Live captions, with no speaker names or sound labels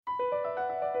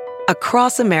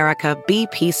Across America,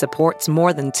 BP supports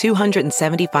more than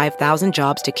 275,000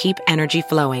 jobs to keep energy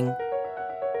flowing.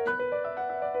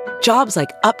 Jobs like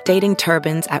updating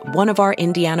turbines at one of our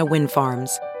Indiana wind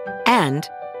farms and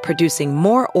producing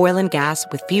more oil and gas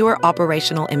with fewer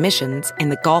operational emissions in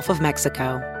the Gulf of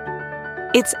Mexico.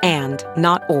 It's and,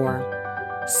 not or.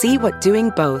 See what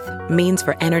doing both means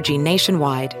for energy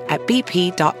nationwide at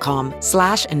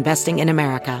bp.com/investing in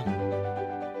America.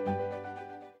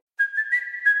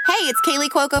 Hey, it's Kaylee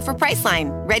Cuoco for Priceline.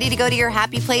 Ready to go to your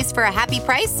happy place for a happy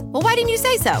price? Well, why didn't you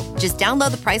say so? Just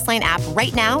download the Priceline app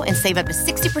right now and save up to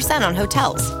 60% on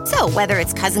hotels. So whether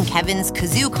it's Cousin Kevin's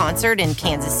Kazoo Concert in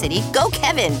Kansas City, go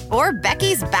Kevin, or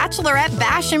Becky's Bachelorette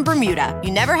Bash in Bermuda,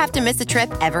 you never have to miss a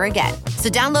trip ever again. So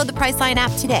download the Priceline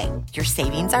app today. Your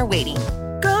savings are waiting.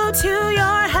 Go to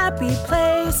your happy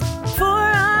place for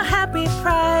a happy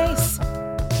price.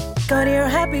 Go to your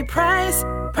happy price,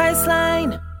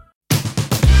 Priceline.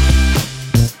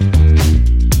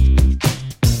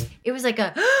 It was like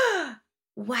a,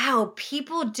 wow,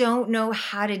 people don't know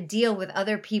how to deal with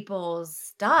other people's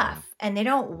stuff and they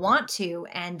don't want to,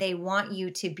 and they want you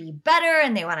to be better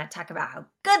and they want to talk about how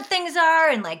good things are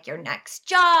and like your next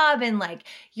job and like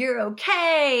you're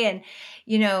okay. And,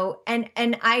 you know, and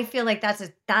I feel like that's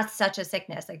such a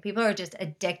sickness. Like people are just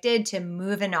addicted to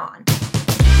moving on.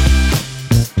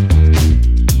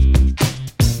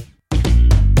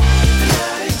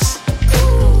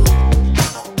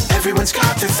 Everyone's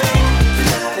got their thing.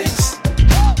 Fanatics.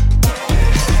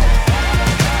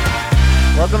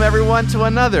 Welcome, everyone, to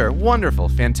another wonderful,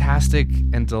 fantastic,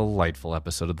 and delightful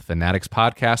episode of the Fanatics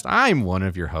Podcast. I'm one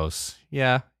of your hosts.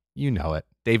 Yeah, you know it,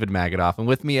 David Magadoff. And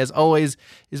with me, as always,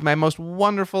 is my most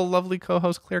wonderful, lovely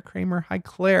co-host, Claire Kramer. Hi,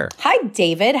 Claire. Hi,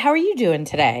 David. How are you doing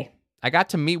today? I got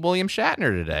to meet William Shatner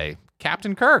today,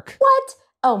 Captain Kirk. What?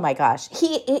 Oh my gosh.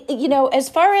 He, you know, as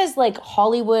far as like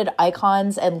Hollywood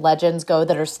icons and legends go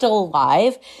that are still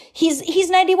alive, he's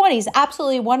 91. He's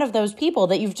absolutely one of those people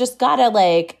that you've just got to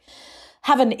like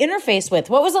have an interface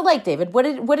with. What was it like, David?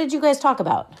 What did you guys talk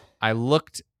about? I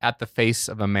looked at the face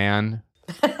of a man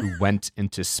who went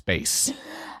into space.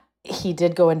 He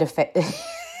did go into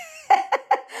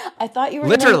I thought you were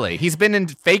literally. He's been in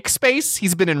fake space.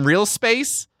 He's been in real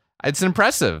space. It's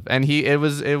impressive, and he's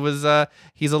a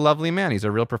lovely man. He's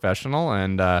a real professional,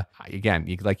 and again,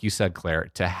 like you said, Claire,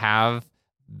 to have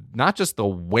not just the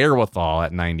wherewithal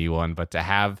at 91, but to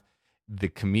have the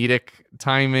comedic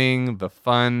timing, the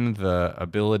fun, the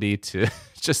ability to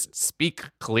just speak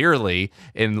clearly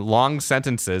in long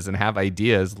sentences and have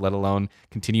ideas, let alone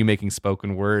continue making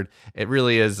spoken word. It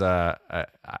really is an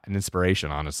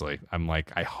inspiration, honestly. I'm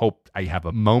like, I hope I have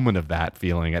a moment of that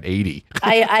feeling at 80.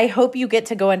 I hope you get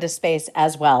to go into space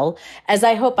as well, as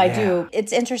I hope I do.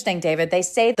 It's interesting, David. They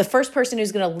say the first person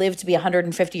who's going to live to be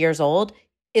 150 years old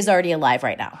is already alive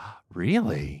right now.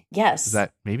 Really? Yes.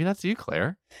 Maybe that's you,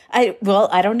 Claire? I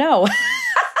don't know.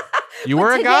 You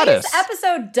were a goddess. Today's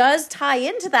episode does tie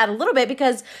into that a little bit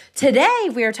because today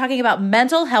we are talking about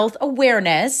mental health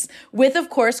awareness with, of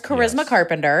course, Charisma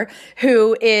Carpenter,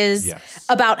 who is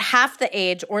about half the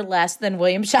age or less than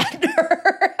William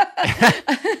Shatner.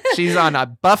 She's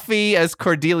on Buffy as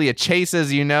Cordelia Chase,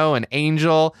 as you know, an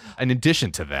angel. In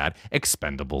addition to that,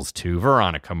 Expendables 2,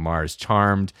 Veronica Mars,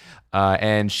 Charmed.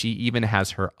 And she even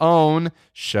has her own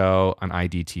show on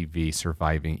IDTV,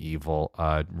 Surviving Evil.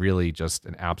 Really just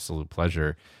an absolute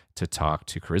pleasure to talk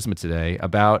to Charisma today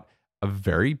about a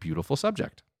very beautiful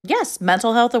subject. Yes,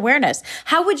 mental health awareness.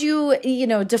 How would you,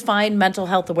 define mental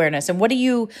health awareness? And what do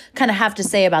you kind of have to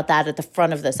say about that at the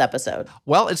front of this episode?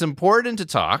 Well, it's important to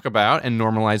talk about and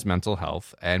normalize mental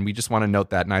health. And we just want to note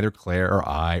that neither Claire or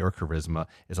I or Charisma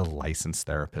is a licensed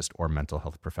therapist or mental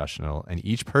health professional. And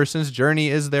each person's journey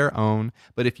is their own.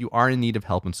 But if you are in need of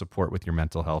help and support with your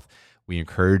mental health, we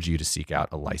encourage you to seek out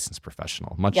a licensed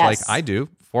professional, much like I do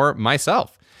for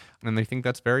myself. And I think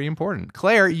that's very important.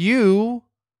 Claire, you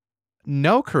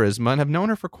know Charisma and have known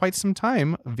her for quite some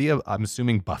time via, I'm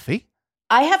assuming, Buffy?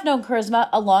 I have known Charisma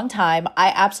a long time.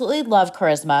 I absolutely love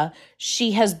Charisma.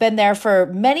 She has been there for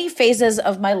many phases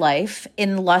of my life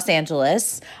in Los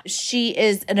Angeles. She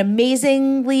is an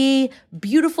amazingly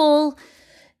beautiful,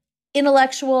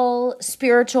 intellectual,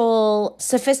 spiritual,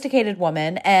 sophisticated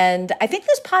woman. And I think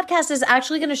this podcast is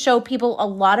actually going to show people a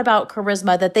lot about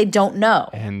Charisma that they don't know.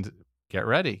 And get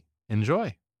ready.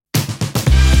 Enjoy.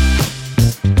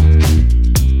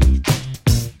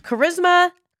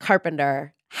 Charisma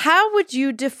Carpenter, how would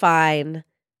you define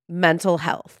mental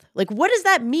health? Like, what does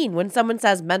that mean when someone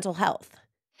says mental health?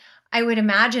 I would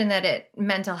imagine that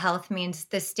mental health means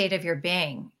the state of your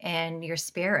being and your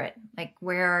spirit. Like,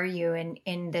 where are you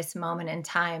in this moment in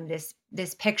time,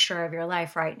 this picture of your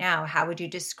life right now? How would you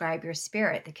describe your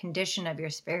spirit, the condition of your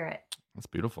spirit? That's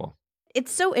beautiful.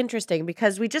 It's so interesting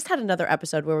because we just had another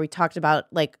episode where we talked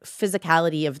about like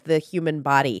physicality of the human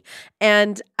body.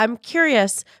 And I'm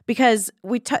curious because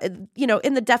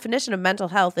in the definition of mental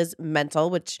health is mental,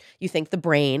 which you think the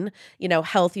brain,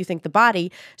 health, you think the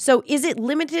body. So is it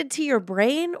limited to your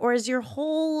brain, or is your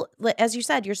whole, as you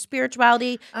said, your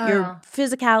spirituality, your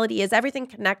physicality, is everything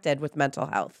connected with mental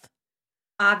health?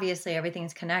 Obviously,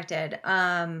 everything's connected.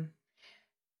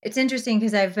 It's interesting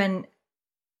because I've been,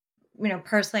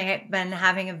 personally, I've been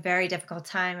having a very difficult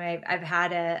time. I've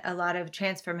had a lot of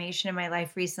transformation in my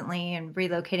life recently, and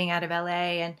relocating out of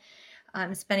LA,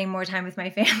 and spending more time with my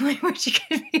family, which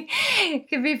could be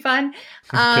fun.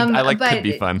 Could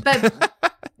be fun.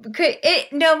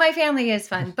 No, my family is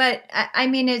fun, but I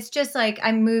mean, it's just like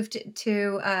I moved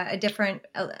to a different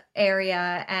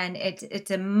area, and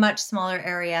it's a much smaller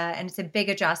area, and it's a big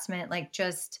adjustment. Like,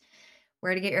 just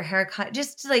where to get your hair cut,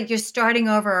 just like you're starting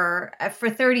over. For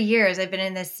 30 years, I've been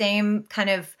in the same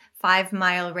kind of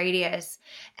 5-mile radius,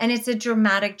 and it's a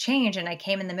dramatic change. And I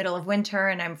came in the middle of winter,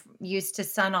 and I'm used to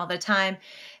sun all the time.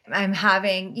 I'm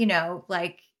having,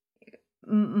 like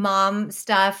mom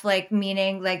stuff, like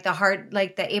meaning like the heart,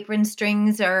 like the apron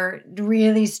strings are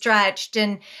really stretched,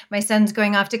 and my son's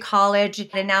going off to college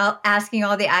and now asking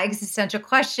all the existential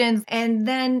questions. And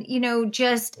then,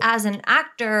 just as an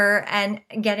actor and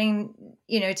getting,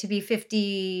 to be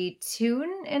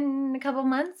 52 in a couple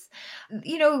months,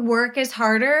 work is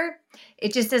harder.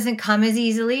 It just doesn't come as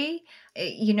easily.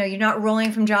 You're not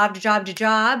rolling from job to job to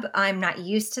job. I'm not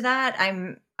used to that.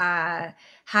 I'm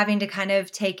having to kind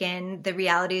of take in the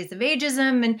realities of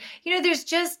ageism. And, there's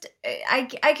just,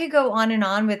 I could go on and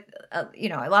on with,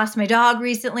 I lost my dog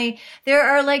recently. There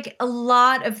are like a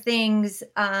lot of things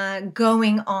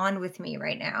going on with me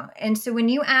right now. And so when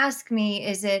you ask me,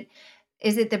 is it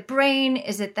the brain?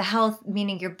 Is it the health,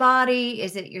 meaning your body?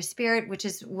 Is it your spirit, which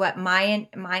is what my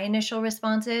initial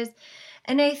response is?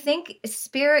 And I think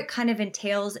spirit kind of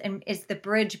entails and is the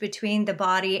bridge between the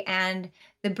body and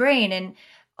the brain. And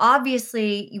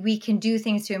obviously, we can do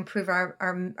things to improve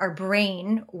our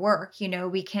brain work.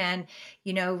 We can,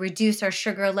 reduce our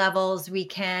sugar levels. We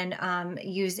can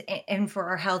use, and for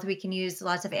our health, we can use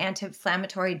lots of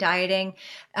anti-inflammatory dieting.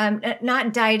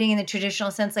 Not dieting in the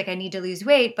traditional sense, like I need to lose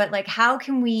weight, but like how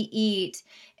can we eat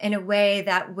in a way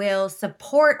that will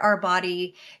support our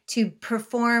body to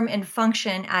perform and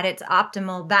function at its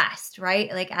optimal best,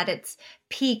 right? Like at its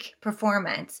peak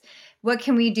performance. What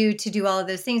can we do to do all of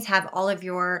those things? Have all of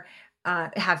your,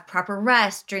 have proper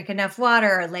rest, drink enough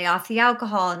water, lay off the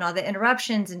alcohol and all the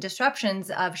interruptions and disruptions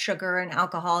of sugar and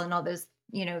alcohol and all those,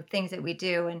 things that we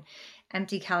do, and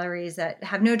empty calories that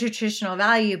have no nutritional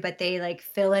value, but they like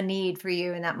fill a need for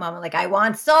you in that moment. Like, I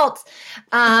want salt,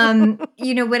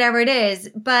 whatever it is.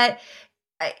 But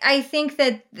I think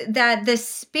that the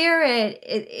spirit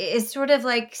is sort of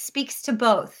like speaks to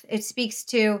both. It speaks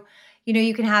to,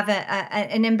 you can have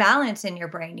an imbalance in your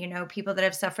brain, people that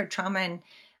have suffered trauma. And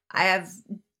I have,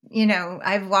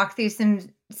 I've walked through some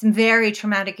very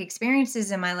traumatic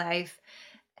experiences in my life.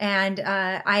 And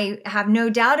I have no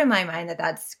doubt in my mind that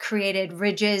that's created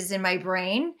ridges in my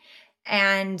brain.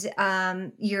 And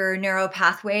your neural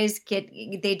pathways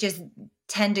they just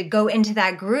tend to go into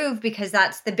that groove because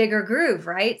that's the bigger groove,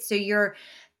 right? So your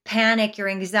panic, your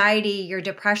anxiety, your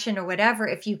depression or whatever,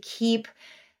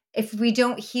 if we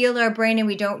don't heal our brain and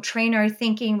we don't train our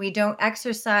thinking, we don't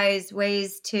exercise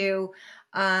ways to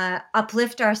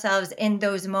uplift ourselves in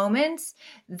those moments,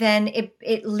 then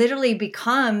it literally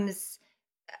becomes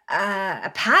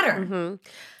a pattern. Mm-hmm.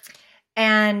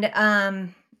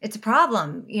 And it's a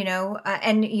problem,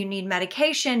 and you need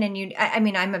medication.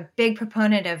 And I'm a big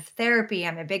proponent of therapy.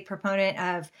 I'm a big proponent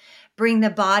of bring the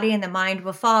body and the mind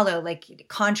will follow, like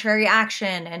contrary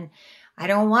action. And I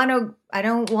don't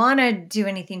want to do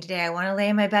anything today. I want to lay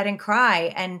in my bed and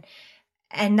cry.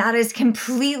 And that is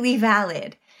completely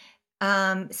valid.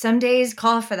 Some days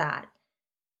call for that.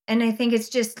 And I think it's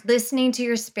just listening to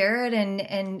your spirit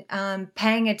and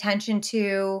paying attention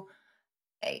to,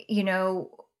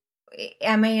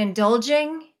 am I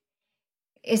indulging?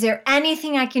 Is there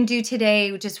anything I can do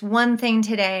today, just one thing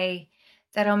today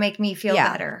that'll make me feel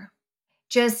better?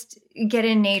 Just get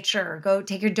in nature, go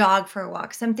take your dog for a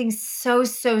walk. Something so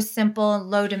simple and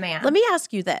low demand. Let me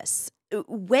ask you this.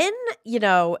 when,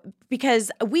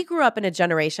 because we grew up in a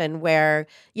generation where,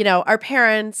 our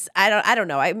parents, I don't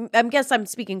know, I guess I'm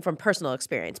speaking from personal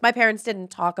experience. My parents didn't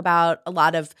talk about a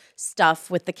lot of stuff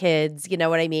with the kids, you know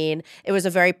what I mean? It was a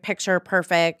very picture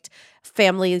perfect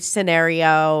family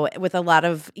scenario with a lot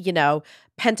of,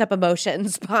 pent up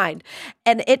emotions behind.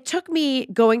 And it took me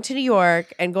going to New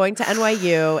York and going to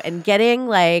NYU and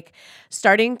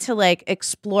starting to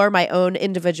explore my own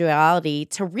individuality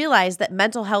to realize that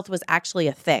mental health was actually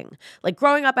a thing. Like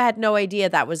growing up, I had no idea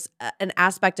that was an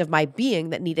aspect of my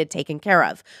being that needed taken care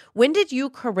of. When did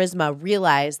you, Charisma,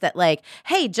 realize that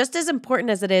hey, just as important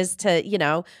as it is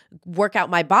to, work out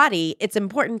my body, it's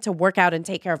important to work out and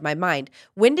take care of my mind?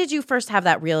 When did you first have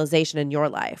that realization in your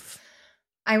life?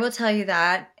 I will tell you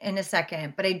that in a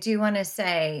second, but I do want to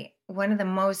say one of the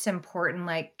most important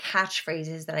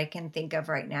catchphrases that I can think of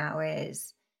right now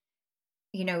is,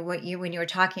 when you were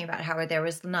talking about how there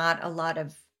was not a lot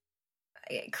of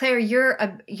Claire, you're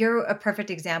a perfect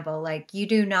example. You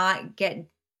do not get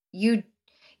you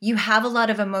have a lot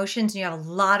of emotions and you have a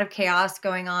lot of chaos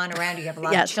going on around you. You have a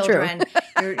lot of children.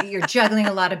 You're juggling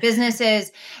a lot of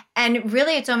businesses. And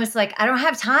really it's almost like I don't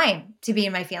have time to be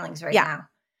in my feelings right now.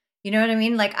 You know what I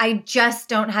mean? I just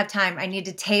don't have time. I need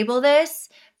to table this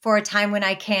for a time when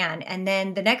I can. And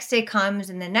then the next day comes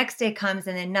and the next day comes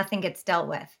and then nothing gets dealt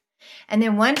with. And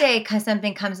then one day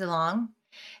something comes along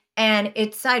and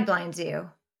it sideblinds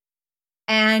you.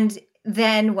 And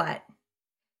then what?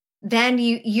 Then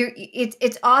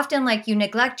it's often you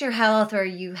neglect your health or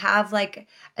you have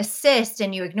a cyst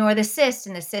and you ignore the cyst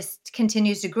and the cyst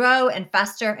continues to grow and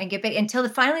fester and get big until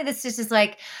finally the cyst is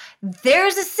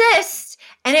there's a cyst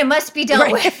and it must be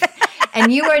dealt with.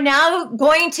 And you are now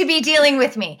going to be dealing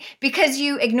with me because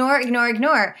you ignore.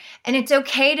 And it's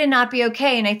okay to not be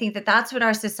okay. And I think that that's what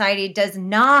our society does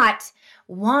not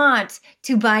want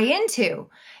to buy into.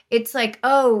 It's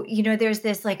there's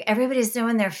this everybody's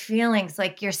knowing their feelings.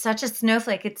 You're such a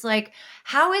snowflake. It's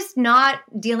how is not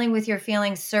dealing with your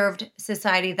feelings served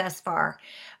society thus far?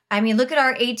 I mean, look at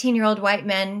our 18-year-old white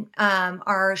men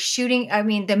are shooting. I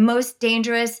mean, the most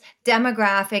dangerous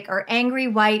demographic are angry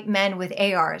white men with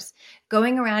ARs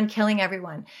going around killing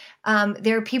everyone.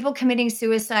 There are people committing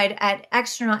suicide at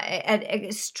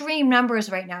extreme numbers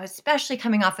right now, especially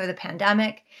coming off of the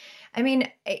pandemic. I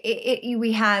mean,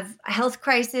 we have health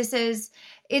crises.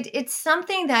 It's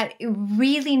something that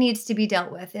really needs to be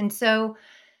dealt with. And so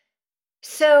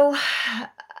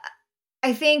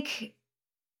I think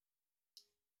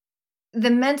the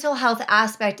mental health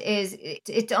aspect is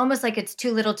it's almost it's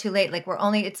too little too late.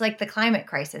 It's the climate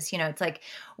crisis, it's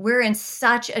we're in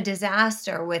such a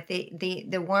disaster with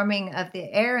the warming of the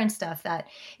air and stuff that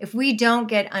if we don't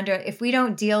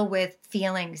deal with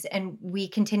feelings and we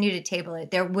continue to table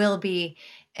it, there will be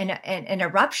an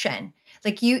eruption.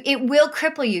 It will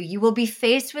cripple you. You will be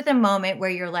faced with a moment where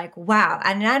you're wow.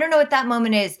 And I don't know what that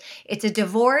moment is. It's a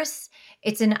divorce.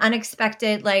 It's an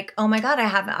unexpected, oh my God,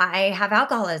 I have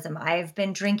alcoholism. I've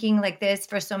been drinking like this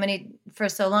for so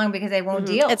long because I won't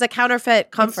deal. It's a counterfeit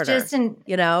comforter. It's just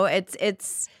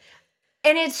it's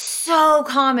and it's so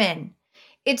common.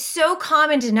 It's so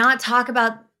common to not talk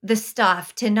about the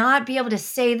stuff, to not be able to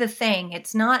say the thing.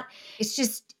 It's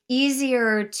just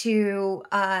easier to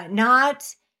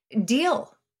not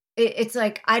deal. It's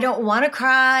I don't want to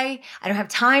cry. I don't have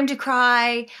time to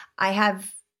cry.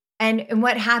 And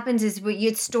what happens is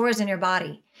it stores in your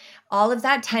body. All of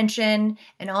that tension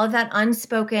and all of that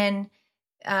unspoken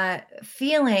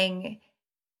feeling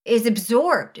is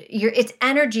absorbed. It's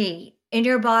energy in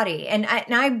your body. And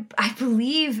I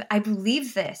believe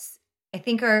this. I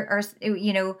think our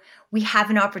we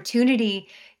have an opportunity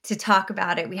to talk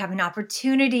about it. We have an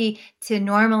opportunity to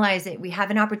normalize it. We have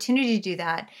an opportunity to do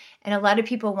that. And a lot of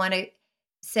people want to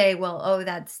say, well,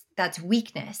 that's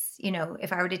weakness.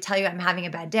 If I were to tell you I'm having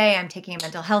a bad day, I'm taking a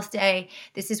mental health day,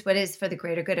 this is what is for the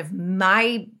greater good of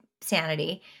my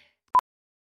sanity.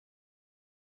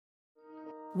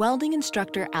 Welding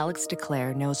instructor Alex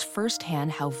DeClaire knows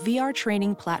firsthand how VR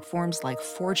training platforms like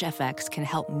ForgeFX can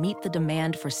help meet the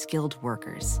demand for skilled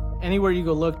workers. Anywhere you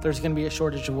go look, there's going to be a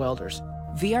shortage of welders.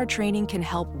 VR training can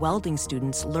help welding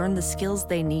students learn the skills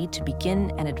they need to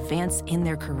begin and advance in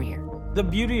their career. The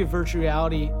beauty of virtual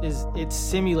reality is it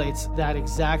simulates that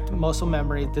exact muscle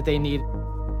memory that they need.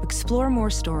 Explore more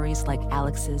stories like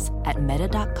Alex's at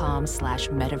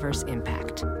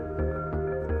meta.com/metaverseimpact.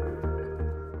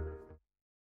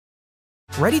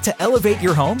 Ready to elevate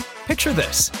your home? Picture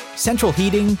this: central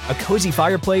heating, a cozy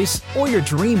fireplace, or your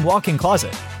dream walk-in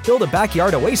closet. Build a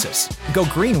backyard oasis, go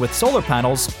green with solar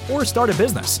panels, or start a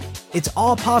business. It's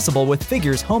all possible with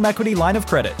Figure's home equity line of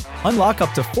credit. Unlock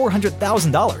up to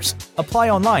 $400,000. Apply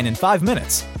online in 5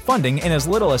 minutes. Funding in as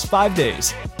little as 5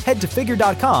 days. Head to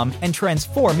figure.com and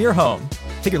transform your home.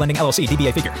 Figure Lending LLC,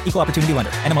 DBA Figure, Equal Opportunity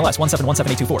Lender, NMLS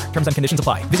 1717824. Terms and conditions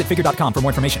apply. Visit figure.com for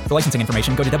more information. For licensing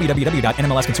information, go to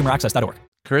www.nmlsconsumeraccess.org.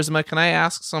 Charisma, can I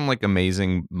ask some like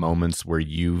amazing moments where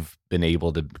you've been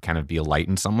able to kind of be a light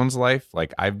in someone's life?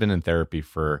 Like I've been in therapy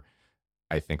for,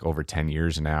 I think, over 10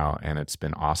 years now, and it's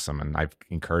been awesome. And I've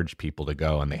encouraged people to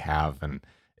go, and they have. And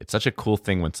it's such a cool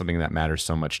thing when something that matters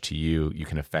so much to you, you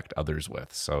can affect others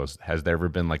with. So has there ever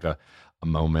been like a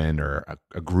moment or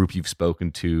a group you've spoken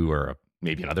to, or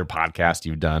maybe another podcast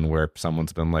you've done where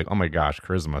someone's been like, oh my gosh,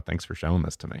 Charisma, thanks for showing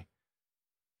this to me?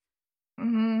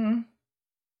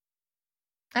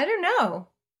 I don't know.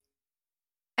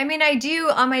 I mean, I do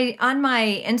on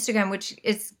my Instagram, which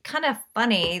is kind of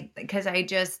funny because I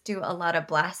just do a lot of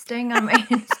blasting on my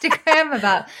Instagram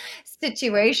about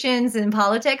situations and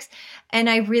politics. And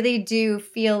I really do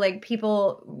feel like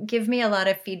people give me a lot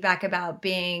of feedback about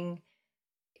being,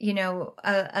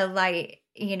 a light,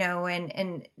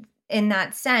 and in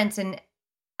that sense. And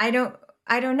I don't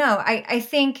know. I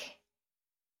think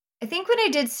when I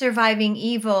did Surviving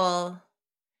Evil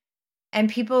and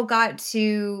people got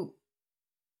to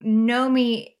know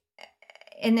me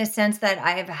in the sense that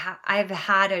I've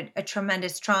had a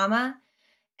tremendous trauma,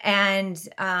 and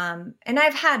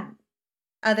I've had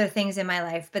other things in my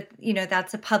life, but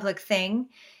that's a public thing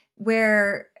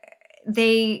where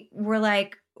they were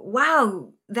like,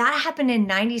 wow, that happened in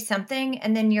 90 something.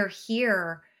 And then you're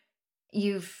here,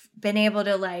 you've been able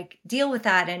to like deal with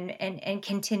that and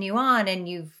continue on. And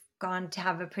you've gone to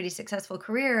have a pretty successful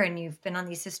career, and you've been on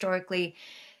these historically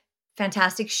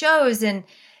fantastic shows. And,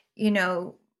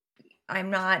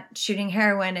 I'm not shooting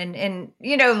heroin and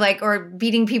or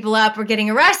beating people up or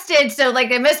getting arrested. So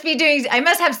like I must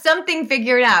have something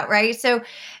figured out. Right. So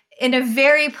in a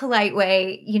very polite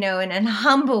way, in a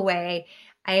humble way,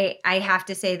 I have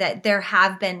to say that there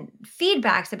have been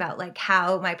feedbacks about like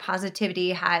how my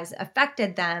positivity has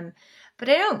affected them, but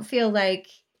I don't feel like,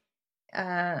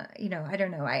 I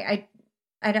don't know.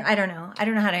 I don't know. I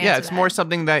don't know how to answer Yeah, it's that. more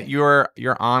something that your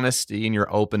honesty and your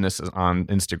openness on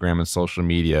Instagram and social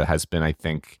media has been, I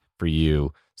think, for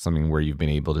you, something where you've been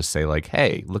able to say like,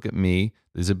 hey, look at me.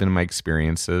 These have been my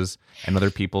experiences. And other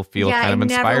people feel kind of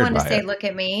inspired by it. I never want to say, look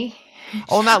at me.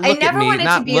 Oh, not look at me. I never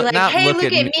wanted to be like, hey,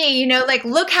 look at me. Like,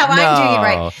 look how I'm doing it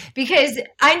right. Because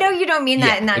I know you don't mean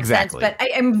that in that sense, but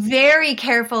I'm very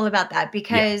careful about that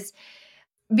because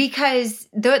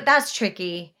that's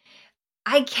tricky.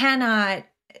 I cannot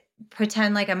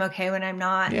pretend like I'm okay when I'm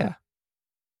not. Yeah.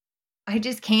 I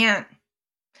just can't.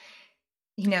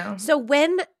 So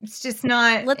when it's just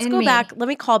not. Let's go back. Let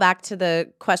me call back to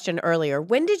the question earlier.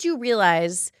 When did you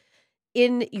realize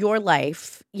in your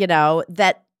life,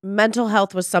 that mental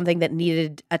health was something that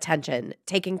needed attention,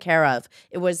 taken care of?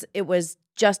 It was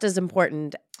just as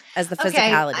important as the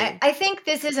physicality. Okay, I think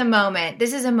this is a moment.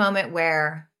 This is a moment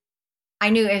where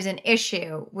I knew it was an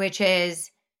issue, which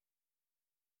is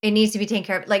it needs to be taken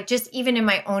care of. Like just even in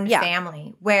my own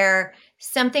family, where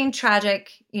something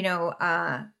tragic,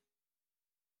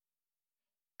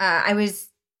 I was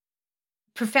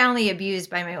profoundly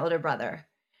abused by my older brother,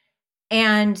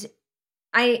 and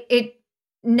it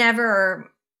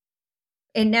never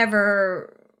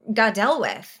got dealt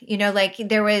with. Like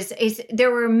there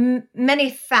were many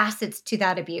facets to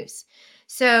that abuse.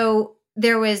 So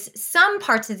there was some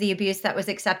parts of the abuse that was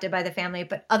accepted by the family,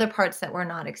 but other parts that were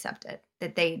not accepted,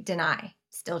 that they deny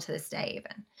still to this day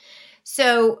even.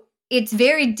 So it's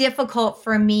very difficult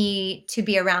for me to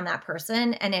be around that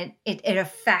person, and it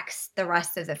affects the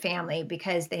rest of the family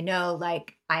because they know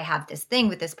like I have this thing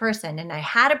with this person. And I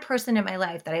had a person in my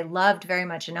life that I loved very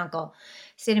much, an uncle,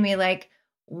 say to me like,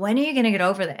 when are you going to get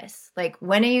over this? Like,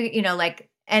 when are you,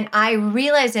 and I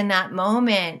realized in that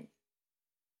moment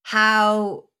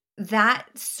how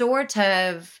that sort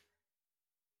of,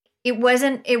 it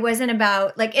wasn't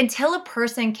about like, until a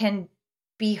person can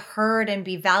be heard and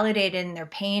be validated in their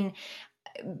pain,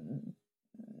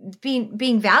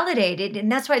 being validated.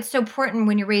 And that's why it's so important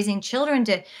when you're raising children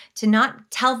to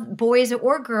not tell boys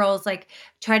or girls, like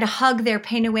try to hug their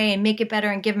pain away and make it better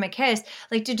and give them a kiss.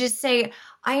 Like to just say,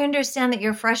 I understand that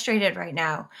you're frustrated right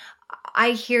now.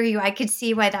 I hear you. I could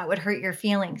see why that would hurt your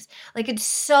feelings. Like it's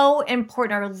so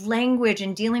important. Our language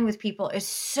and dealing with people is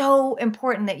so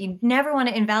important that you never want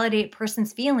to invalidate a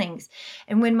person's feelings.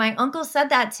 And when my uncle said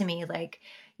that to me, like,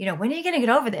 when are you going to get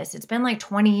over this? It's been like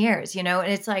 20 years, and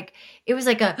it's like, it was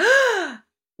like a,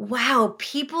 wow,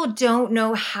 people don't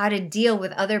know how to deal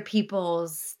with other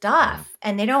people's stuff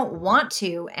and they don't want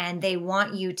to, and they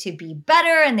want you to be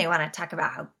better and they want to talk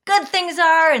about how good things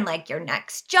are and like your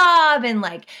next job and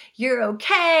like you're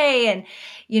okay. And,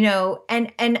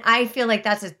 and I feel like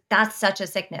that's such a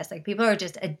sickness. Like people are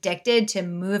just addicted to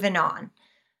moving on.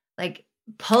 Like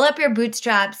pull up your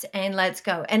bootstraps and let's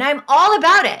go. And I'm all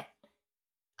about it.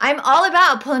 I'm all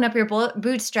about pulling up your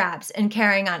bootstraps and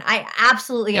carrying on. I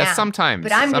absolutely am. Sometimes.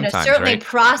 But I'm going to certainly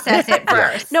process it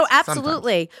first. No,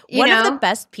 absolutely. One of the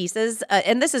best pieces,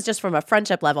 and this is just from a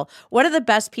friendship level, one of the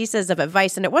best pieces of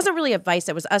advice, and it wasn't really advice,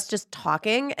 it was us just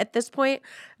talking at this point,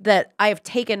 that I have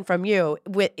taken from you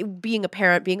with being a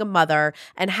parent, being a mother,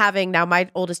 and having now my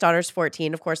oldest daughter's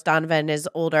 14. Of course, Donovan is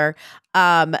older,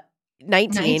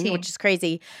 19, which is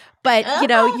crazy. But,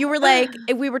 you were like,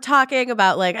 we were talking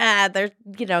about like,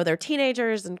 they're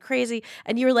teenagers and crazy.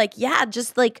 And you were like, yeah,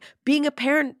 just like being a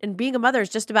parent and being a mother is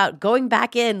just about going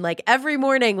back in like every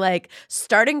morning, like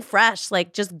starting fresh,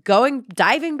 like just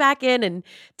diving back in and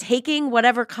taking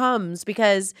whatever comes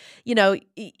because,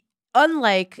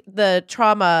 unlike the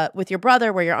trauma with your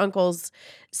brother where your uncle's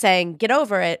saying, get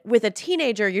over it, with a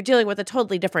teenager, you're dealing with a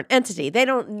totally different entity. They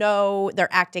don't know, they're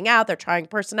acting out, they're trying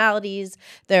personalities,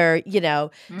 they're,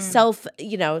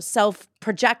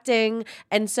 self-projecting.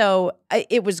 And so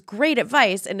it was great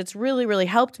advice, and it's really, really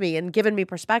helped me and given me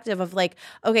perspective of like,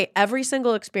 okay, every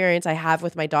single experience I have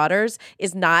with my daughters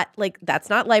is not like, that's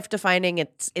not life-defining.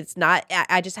 It's not,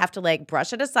 I just have to like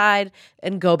brush it aside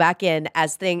and go back in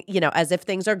as as if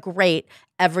things are great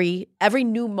every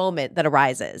new moment that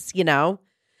arises,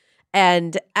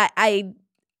 And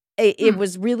it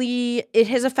was really, it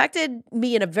has affected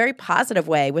me in a very positive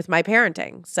way with my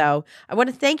parenting. So I want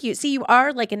to thank you. See, you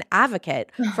are like an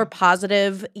advocate for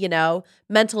positive,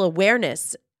 mental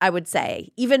awareness, I would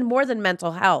say, even more than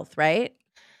mental health, right?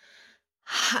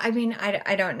 I mean,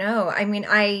 I don't know. I mean,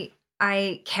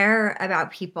 I care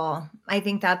about people. I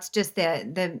think that's just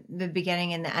the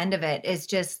beginning and the end of it is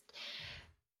just,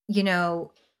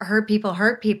 hurt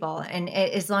people. And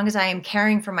as long as I am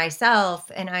caring for myself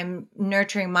and I'm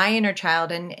nurturing my inner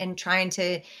child and trying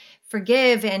to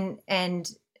forgive and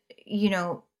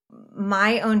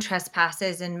my own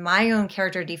trespasses and my own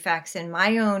character defects and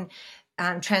my own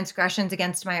transgressions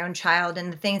against my own child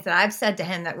and the things that I've said to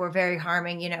him that were very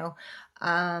harming,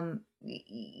 not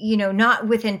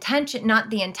with intention,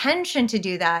 not the intention to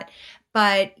do that,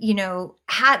 but,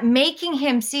 making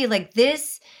him see like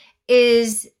this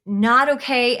is not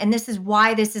okay. And this is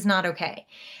why this is not okay.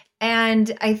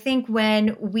 And I think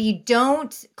when we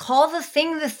don't call the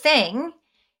thing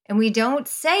and we don't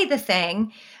say the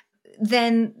thing,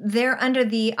 then they're under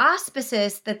the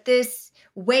auspices that this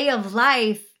way of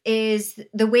life is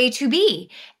the way to be.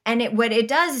 And what it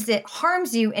does is it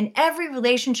harms you in every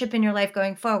relationship in your life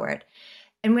going forward.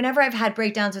 And whenever I've had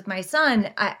breakdowns with my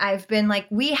son, I've been like,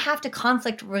 we have to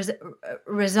conflict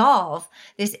resolve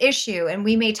this issue. And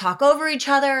we may talk over each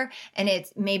other and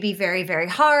it's maybe very, very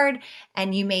hard.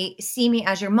 And you may see me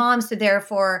as your mom. So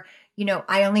therefore,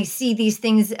 I only see these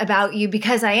things about you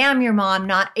because I am your mom,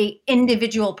 not a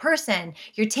individual person.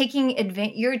 You're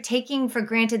taking for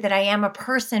granted that I am a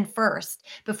person first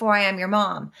before I am your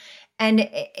mom.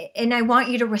 And I want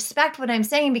you to respect what I'm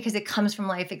saying because it comes from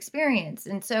life experience.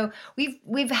 And so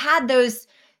we've had those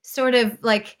sort of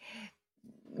like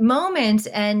moments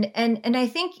and I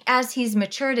think as he's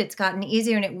matured, it's gotten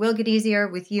easier and it will get easier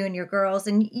with you and your girls.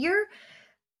 And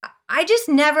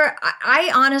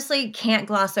I honestly can't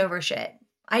gloss over shit.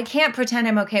 I can't pretend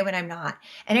I'm okay when I'm not.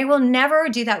 And I will never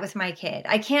do that with my kid.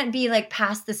 I can't be like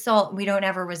past the salt and we don't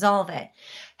ever resolve it.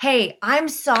 Hey, I'm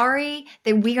sorry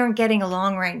that we aren't getting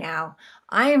along right now.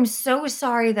 I am so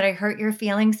sorry that I hurt your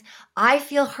feelings. I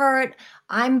feel hurt.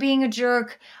 I'm being a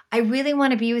jerk. I really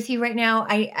want to be with you right now.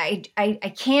 I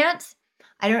can't.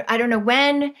 I don't know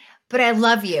when, but I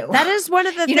love you. That is one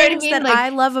of the things that I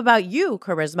love about you,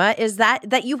 Charisma, is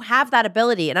that you have that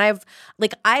ability. And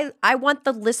I want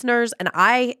the listeners, and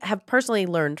I have personally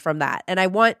learned from that. And I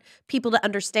want people to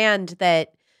understand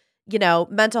that,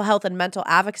 mental health and mental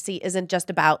advocacy isn't just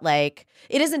about it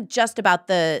isn't just about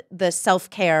the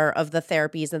self-care of the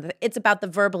therapies, and it's about the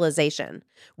verbalization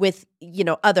with,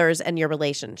 others and your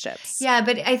relationships. Yeah,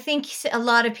 but I think a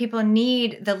lot of people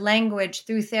need the language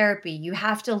through therapy. You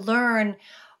have to learn,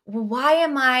 why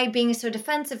am I being so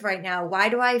defensive right now? Why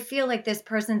do I feel like this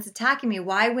person's attacking me?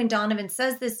 Why, when Donovan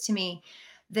says this to me,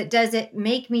 does it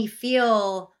make me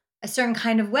feel a certain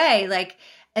kind of way?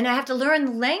 And I have to learn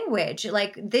the language.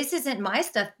 Like, this isn't my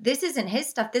stuff. This isn't his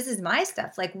stuff. This is my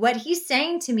stuff. Like, what he's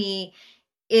saying to me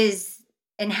is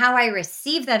and how I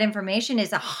receive that information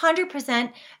is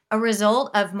 100% a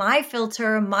result of my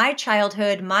filter, my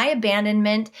childhood, my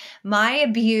abandonment, my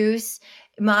abuse,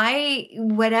 my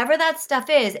whatever that stuff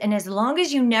is. And as long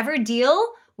as you never deal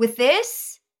with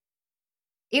this,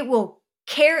 it will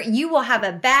you will have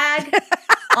a bag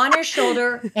on your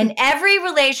shoulder in every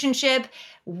relationship,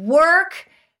 work,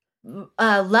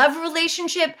 love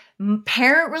relationship,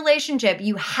 parent relationship.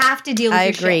 You have to deal with your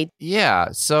agree. shit. Yeah.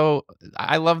 So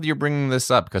I love that you're bringing this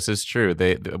up because it's true.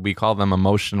 We call them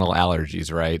emotional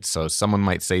allergies, right? So someone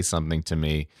might say something to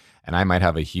me and I might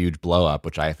have a huge blow up,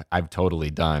 which I've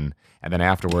totally done. And then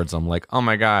afterwards, I'm like, oh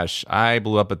my gosh, I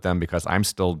blew up at them because I'm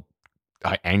still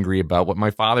angry about what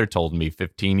my father told me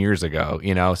 15 years ago,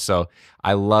 So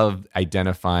I love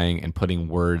identifying and putting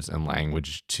words and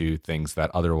language to things that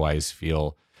otherwise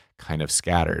feel kind of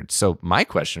scattered. So my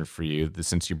question for you,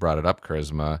 since you brought it up,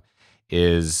 Charisma,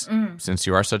 is since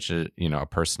you are such a a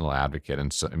personal advocate,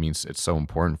 and so it means it's so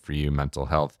important for you, mental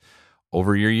health.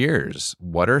 Over your years,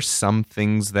 what are some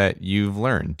things that you've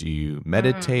learned? Do you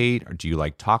meditate, or do you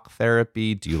like talk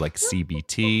therapy? Do you like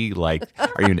CBT? Like,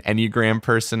 are you an Enneagram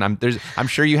person? I'm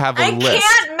sure you have a list. I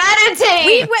can't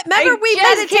meditate. Remember we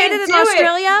meditated in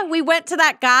Australia? We went to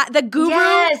that guy, the guru.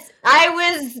 Yes, I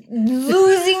was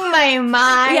losing my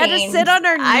mind. We had to sit on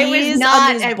our knees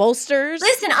on these bolsters.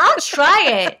 Listen, I'll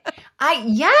try it.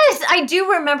 I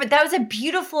do remember that was a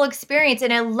beautiful experience,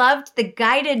 and I loved the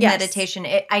guided meditation.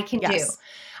 I can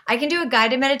do a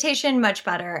guided meditation much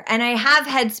better, and I have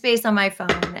Headspace on my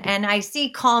phone, and I see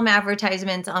calm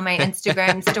advertisements on my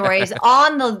Instagram stories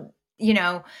on the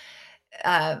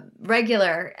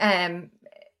regular. I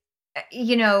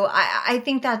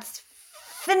think that's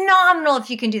phenomenal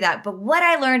if you can do that. But what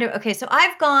I learned, so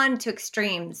I've gone to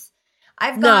extremes.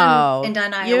 I've gone and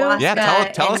done ayahuasca.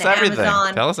 Yeah, tell us everything.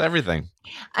 Amazon. Tell us everything.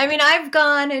 I mean, I've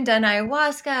gone and done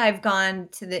ayahuasca. I've gone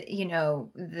to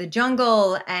the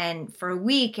jungle and for a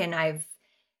week, and I've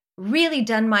really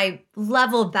done my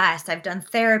level best. I've done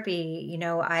therapy.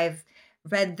 I've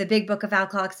read the Big Book of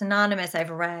Alcoholics Anonymous. I've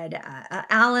read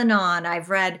Al-Anon. I've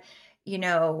read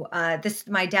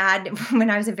my dad,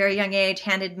 when I was a very young age,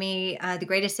 handed me The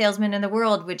Greatest Salesman in the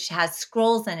World, which has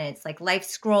scrolls in it. It's like life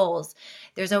scrolls.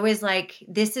 There's always like,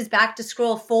 this is back to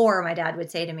scroll 4, my dad would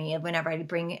say to me whenever I'd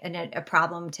bring a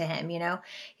problem to him,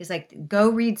 He's like, go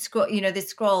read scroll, this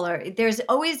scroll. Or there's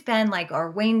always been like,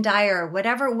 or Wayne Dyer,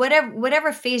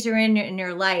 whatever phase you're in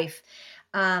your life.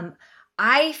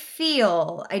 I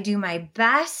feel I do my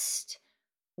best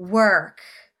work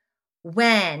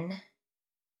when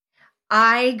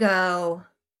I go,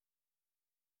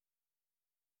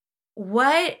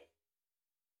 what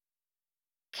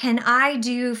can I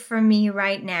do for me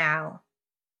right now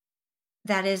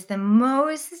that is the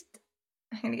most,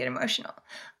 I'm going to get emotional,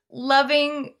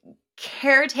 loving,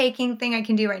 caretaking thing I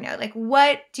can do right now? Like,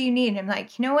 what do you need? And I'm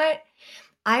like, you know what?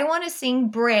 I want to sing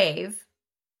Brave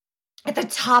at the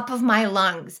top of my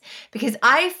lungs, because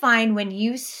I find when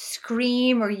you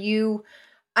scream or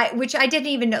which I didn't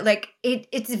even know, like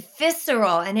it's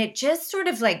visceral, and it just sort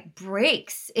of like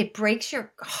breaks. It breaks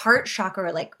your heart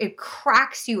chakra, like it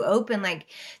cracks you open. Like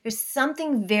there's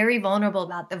something very vulnerable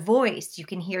about the voice. You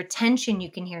can hear tension,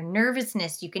 you can hear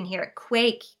nervousness, you can hear it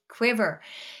quake, quiver.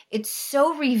 It's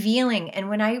so revealing. And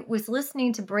when I was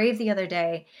listening to Brave the other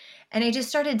day, and I just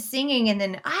started singing, and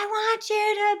then I want you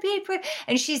to be brave,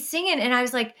 and she's singing, and I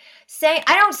was like,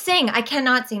 I don't sing. I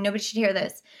cannot sing. Nobody should hear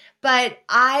this. But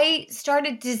I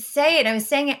started to say it. I was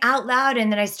saying it out loud, and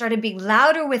then I started being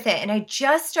louder with it, and I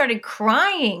just started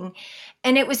crying.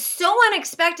 And it was so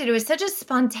unexpected. It was such a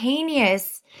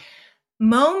spontaneous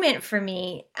moment for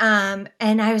me. And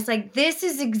I was like, this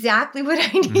is exactly what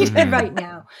I needed right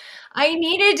now. I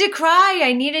needed to cry.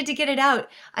 I needed to get it out.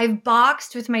 I've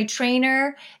boxed with my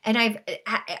trainer, and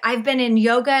I've been in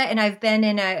yoga, and I've been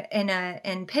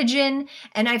in pigeon,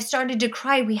 and I've started to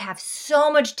cry. We have so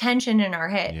much tension in our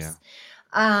hips.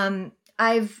 Yeah.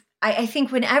 I think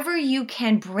whenever you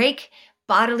can break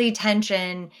bodily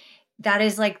tension, that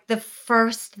is like the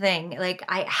first thing. Like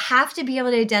I have to be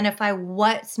able to identify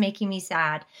what's making me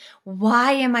sad.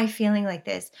 Why am I feeling like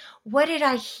this? What did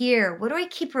I hear? What do I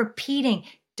keep repeating?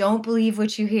 Don't believe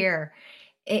what you hear.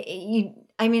 You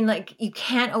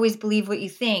can't always believe what you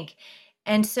think.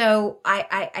 And so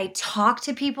I talk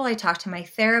to people. I talk to my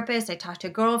therapist. I talk to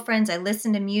girlfriends. I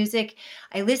listen to music.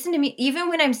 Even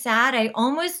when I'm sad, I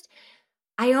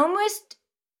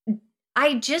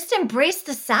just embrace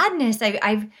the sadness.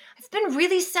 I've been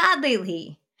really sad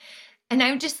lately. And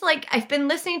I'm just like, I've been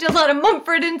listening to a lot of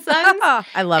Mumford and Sons.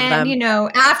 I love them. And,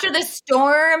 after the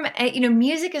storm,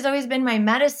 music has always been my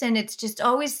medicine. It's just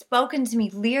always spoken to me.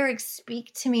 Lyrics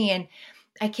speak to me. And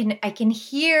I can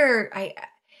hear, I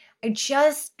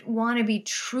just want to be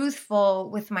truthful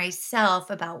with myself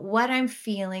about what I'm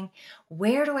feeling.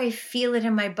 Where do I feel it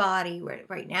in my body?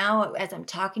 Right now, as I'm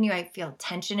talking to you, I feel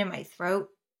tension in my throat.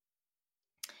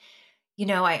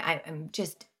 I'm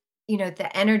just,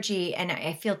 the energy, and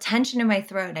I feel tension in my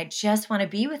throat, and I just want to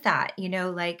be with that,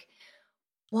 like,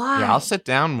 why? Yeah, I'll sit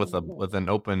down with an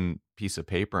open piece of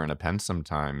paper and a pen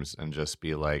sometimes and just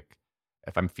be like,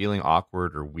 if I'm feeling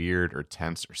awkward or weird or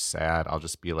tense or sad, I'll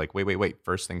just be like, wait.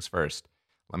 First things first.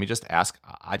 Let me just ask.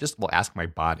 I just will ask my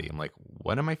body. I'm like,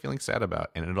 what am I feeling sad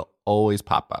about? And it'll always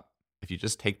pop up if you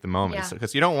just take the moment. Yeah.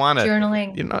 Because you don't want to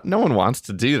Journaling. No one wants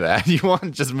to do that. You want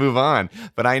to just move on.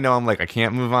 But I know I'm like, I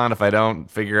can't move on if I don't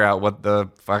figure out what the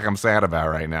fuck I'm sad about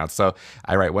right now. So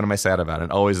I write, what am I sad about?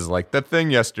 And always is like, that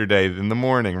thing yesterday in the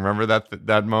morning. Remember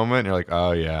that moment? And you're like,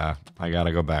 oh yeah, I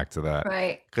gotta go back to that.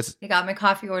 Right. Because you got my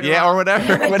coffee order. Yeah, wrong.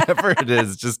 or whatever it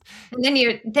is. Just and then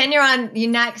you're on. You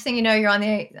next thing you know, you're on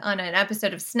an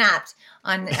episode of Snapped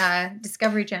on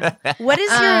Discovery Channel. What is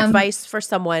your advice for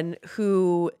someone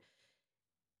who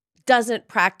doesn't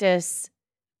practice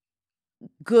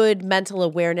good mental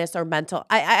awareness or mental?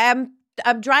 I'm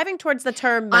driving towards the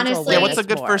term mental Honestly, awareness. what's a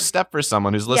good more. first step for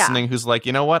someone who's listening, who's like,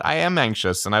 you know what, I am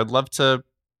anxious and I'd love to,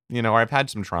 or I've had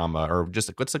some trauma, or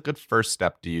just what's a good first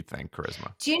step, do you think,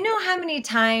 Charisma? Do you know how many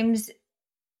times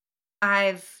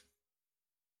I've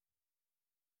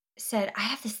said, I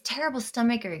have this terrible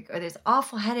stomach ache or this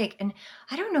awful headache, and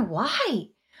I don't know why.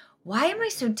 Why am I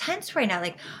so tense right now?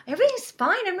 Like, everything's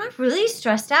fine. I'm not really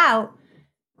stressed out.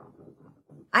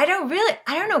 I don't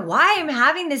know why I'm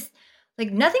having this, like,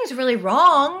 nothing's really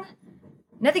wrong.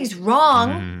 Nothing's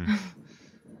wrong.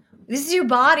 This is your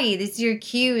body. This is your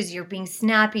cues. You're being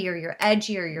snappy, or you're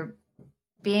edgy, or you're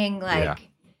being like,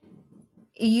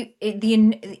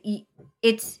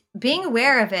 it's being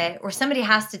aware of it, or somebody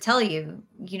has to tell you,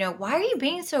 why are you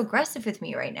being so aggressive with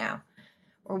me right now?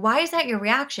 Or why is that your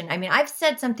reaction? I mean, I've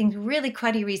said something really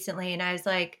cruddy recently, and I was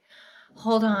like,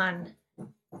 hold on.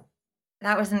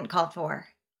 That wasn't called for.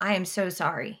 I am so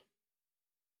sorry.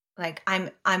 Like, I'm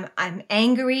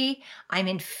angry. I'm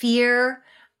in fear.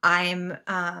 I'm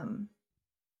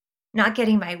not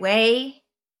getting my way.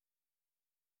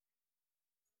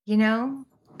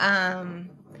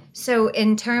 So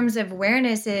in terms of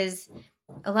awareness, is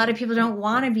a lot of people don't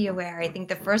want to be aware. I think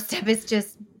the first step is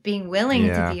just being willing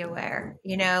to be aware,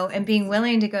 and being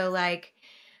willing to go like,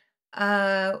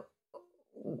 why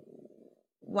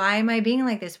am I being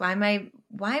like this? Why am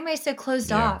I so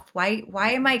closed off? Why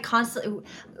am I constantly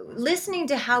listening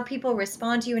to how people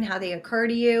respond to you and how they occur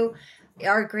to you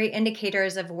are great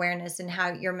indicators of awareness and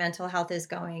how your mental health is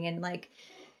going. And like,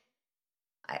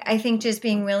 I think just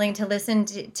being willing to listen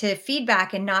to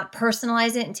feedback and not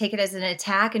personalize it and take it as an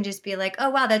attack, and just be like, oh,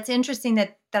 wow, that's interesting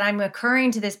that I'm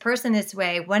occurring to this person this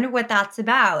way. Wonder what that's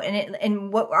about.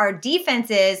 And what our defense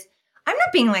is, I'm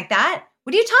not being like that.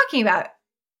 What are you talking about?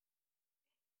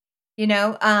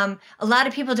 A lot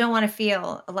of people don't want to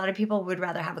feel. A lot of people would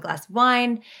rather have a glass of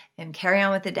wine and carry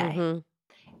on with the day. Mm-hmm.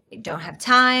 I don't have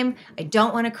time. I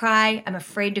don't want to cry. I'm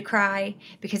afraid to cry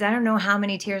because I don't know how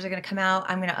many tears are going to come out.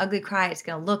 I'm going to ugly cry. It's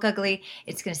going to look ugly.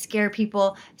 It's going to scare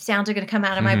people. Sounds are going to come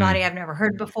out of my body I've never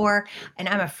heard before. And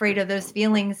I'm afraid of those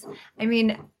feelings. I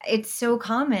mean, it's so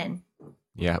common.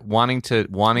 Yeah. Wanting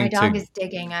My dog to is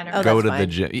digging. I don't know. go to the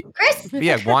gym. Chris!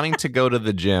 Yeah. Wanting to go to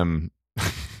the gym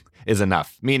is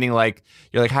enough. Meaning, like,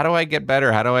 you're like, how do I get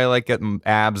better? How do I like get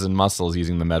abs and muscles,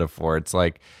 using the metaphor? It's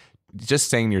like, just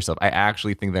saying to yourself, I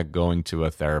actually think that going to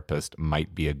a therapist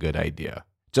might be a good idea.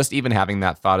 Just even having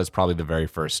that thought is probably the very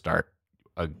first start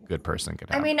a good person could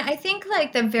have. I mean, I think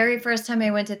like the very first time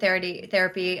I went to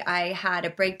therapy, I had a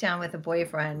breakdown with a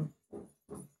boyfriend.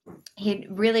 He'd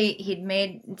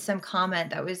made some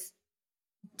comment that was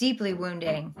deeply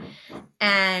wounding,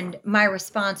 and my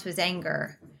response was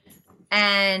anger.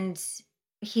 And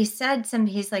he said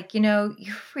he's like, you're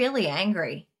really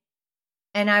angry.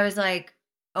 And I was like,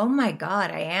 oh my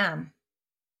God, I am.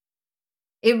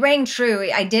 It rang true.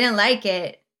 I didn't like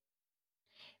it,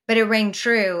 but it rang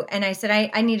true. And I said,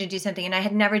 I need to do something. And I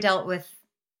had never dealt with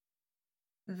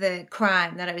the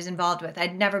crime that I was involved with.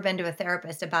 I'd never been to a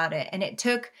therapist about it. And it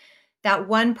took that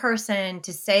one person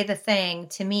to say the thing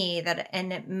to me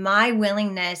and my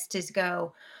willingness to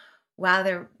go, wow,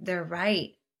 they're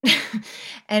right.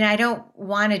 And I don't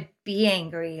want to be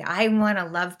angry. I want to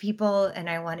love people, and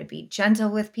I want to be gentle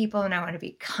with people, and I want to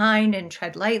be kind and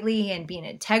tread lightly and be in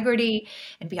integrity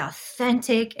and be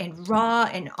authentic and raw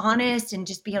and honest, and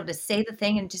just be able to say the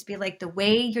thing and just be like, the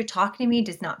way you're talking to me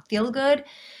does not feel good.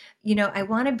 I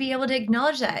want to be able to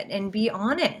acknowledge that and be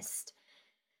honest,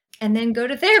 and then go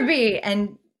to therapy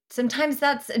and sometimes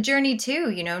that's a journey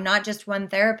too, not just one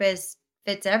therapist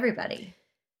fits everybody.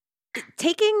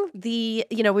 Taking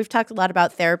we've talked a lot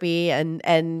about therapy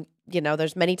and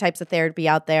there's many types of therapy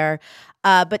out there,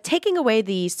 but taking away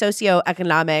the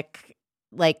socioeconomic,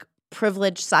 like,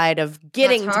 privilege side of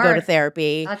getting to go to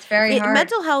therapy. That's very hard.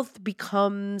 Mental health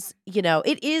becomes,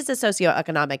 it is a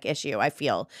socioeconomic issue, I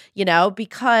feel,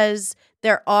 because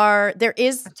there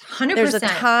is 100%. There's a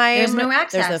time, there's no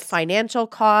access. There's a financial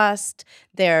cost,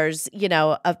 there's,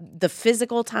 the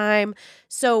physical time.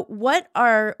 So what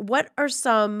are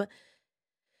some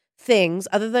things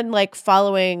other than like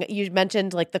following, you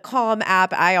mentioned like the Calm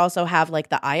app. I also have like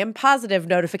the I am positive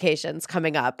notifications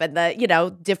coming up and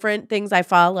the, different things I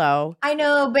follow. I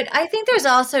know, but I think there's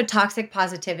also toxic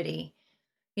positivity,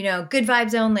 good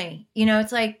vibes only.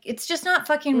 It's like, it's just not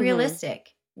fucking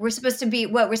realistic. We're supposed to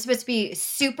be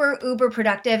super uber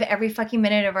productive every fucking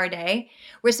minute of our day.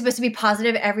 We're supposed to be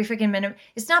positive every freaking minute.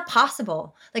 It's not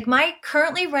possible. Like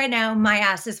currently right now, my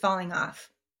ass is falling off.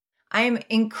 I am in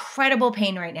incredible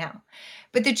pain right now.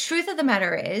 But the truth of the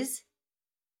matter is,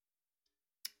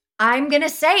 I'm going to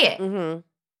say it.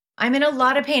 I'm in a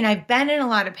lot of pain. I've been in a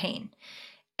lot of pain.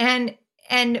 And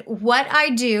what I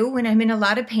do when I'm in a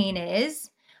lot of pain is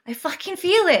I fucking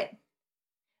feel it.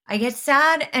 I get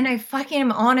sad and I fucking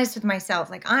am honest with myself.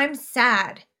 Like, I'm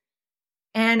sad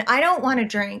and I don't want to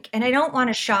drink and I don't want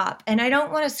to shop and I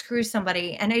don't want to screw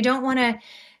somebody and I don't want to,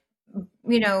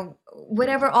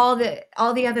 whatever, all the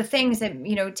other things that,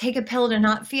 take a pill to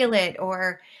not feel it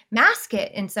or mask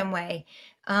it in some way.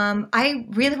 I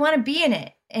really want to be in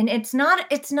it. And it's not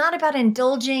about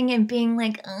indulging and being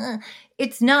like,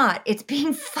 it's not. It's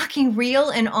being fucking real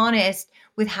and honest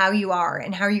with how you are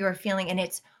and how you are feeling. And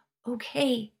it's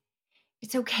okay.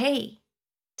 It's okay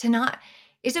to not.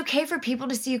 It's okay for people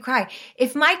to see you cry.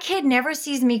 If my kid never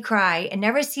sees me cry and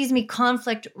never sees me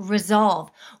conflict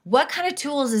resolve, what kind of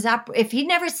tools is that? If he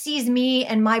never sees me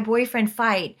and my boyfriend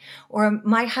fight or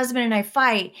my husband and I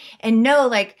fight and know,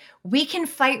 like, we can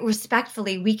fight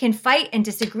respectfully. We can fight and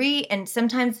disagree. And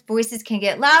sometimes voices can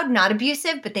get loud, not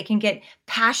abusive, but they can get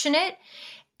passionate.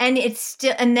 And it's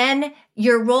still, and then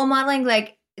you're role modeling,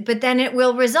 like, but then it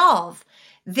will resolve.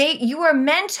 You are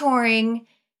mentoring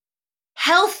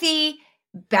healthy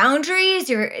boundaries.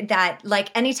 That,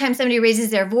 like, anytime somebody raises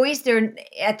their voice, they're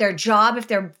at their job, if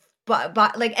they're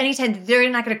like, anytime, they're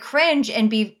not going to cringe and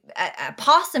be a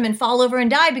possum and fall over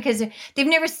and die because they've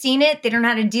never seen it. They don't know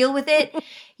how to deal with it.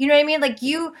 You know what I mean? Like,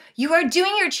 you are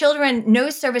doing your children no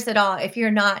service at all if you're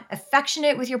not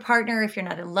affectionate with your partner, if you're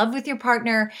not in love with your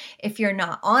partner, if you're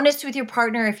not honest with your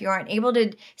partner, if you aren't able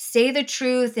to say the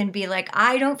truth and be like,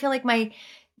 I don't feel like my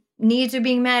needs are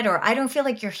being met, or I don't feel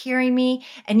like you're hearing me,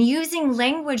 and using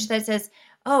language that says,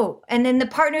 oh, and then the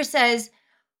partner says,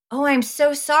 oh, I'm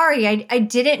so sorry. I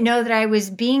didn't know that I was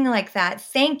being like that.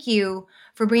 Thank you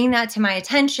for bringing that to my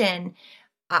attention.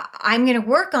 I'm going to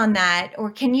work on that. Or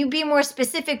can you be more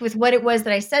specific with what it was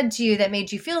that I said to you that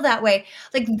made you feel that way?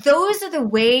 Like, those are the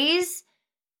ways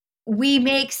we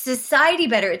make society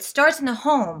better. It starts in the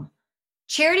home.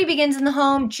 Charity begins in the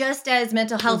home, just as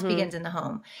mental health begins in the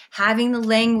home. Having the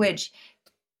language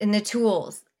and the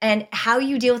tools and how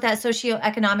you deal with that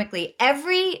socioeconomically.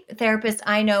 Every therapist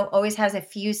I know always has a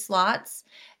few slots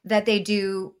that they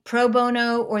do pro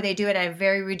bono, or they do it at a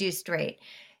very reduced rate.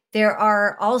 There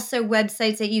are also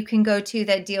websites that you can go to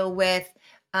that deal with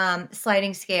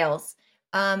sliding scales.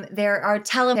 There are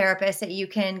teletherapists that you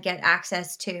can get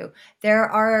access to. There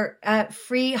are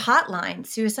free hotlines,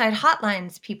 suicide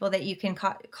hotlines, people that you can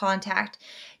contact.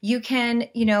 You can,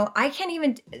 I can't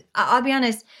even, I'll be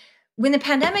honest, when the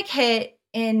pandemic hit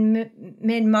in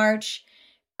mid-March,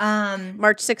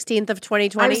 March 16th of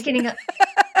 2020. I was getting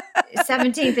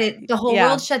 17th, the whole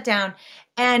world shut down.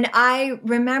 And I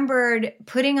remembered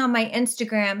putting on my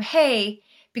Instagram, hey,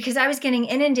 because I was getting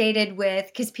inundated with,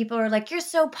 because people are like, you're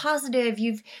so positive,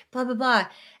 you've blah, blah, blah.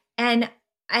 And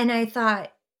I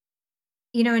thought,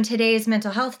 and today is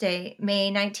Mental Health Day,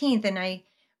 May 19th. And I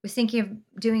was thinking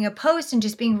of doing a post and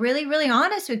just being really, really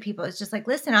honest with people. It's just like,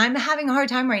 listen, I'm having a hard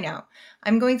time right now.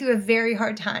 I'm going through a very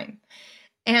hard time.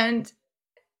 And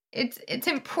it's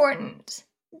important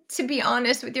to be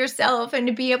honest with yourself and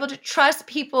to be able to trust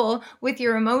people with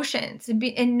your emotions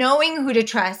and knowing who to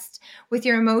trust with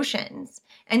your emotions.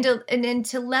 And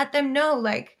to let them know,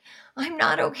 like, I'm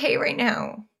not okay right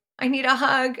now. I need a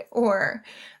hug, or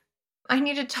I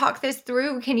need to talk this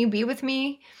through. Can you be with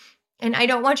me? And I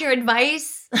don't want your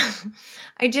advice.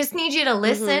 I just need you to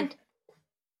listen.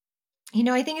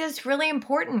 I think it's really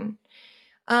important.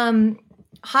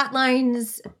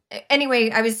 Hotlines.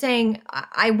 Anyway, I was saying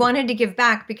I wanted to give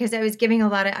back because I was getting a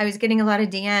lot of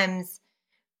DMs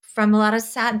from a lot of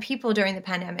sad people during the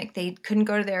pandemic. They couldn't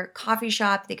go to their coffee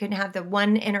shop. They couldn't have the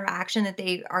one interaction that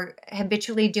they are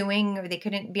habitually doing, or they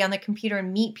couldn't be on the computer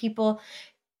and meet people.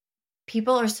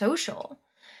 People are social.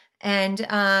 And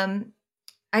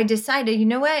I decided, you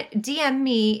know what? DM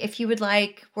me if you would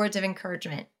like words of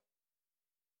encouragement.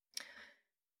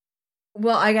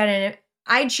 Well,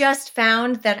 I just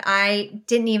found that I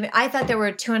thought there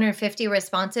were 250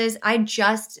 responses.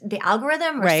 The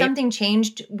algorithm or something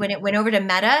changed when it went over to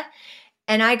Meta.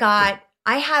 And I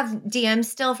have DMs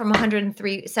still from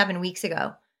 7 weeks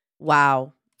ago.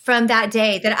 Wow. From that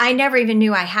day that I never even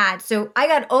knew I had. So I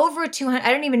got over 200.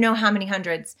 I don't even know how many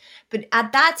hundreds. But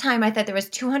at that time, I thought there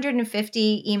was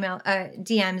 250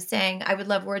 DMs saying, I would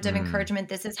love words of encouragement.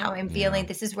 This is how I'm feeling.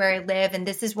 This is where I live. And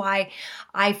this is why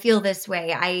I feel this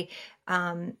way. I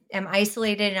am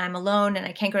isolated and I'm alone and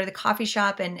I can't go to the coffee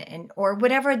shop or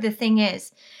whatever the thing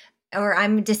is. Or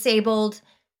I'm disabled,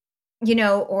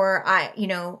 or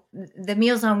the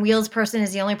Meals on Wheels person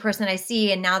is the only person I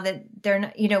see. And now that they're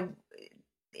not,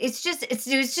 it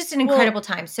was just an incredible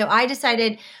time. So I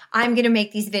decided I'm going to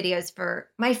make these videos for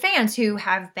my fans who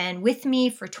have been with me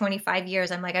for 25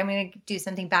 years. I'm going to do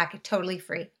something back totally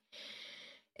free.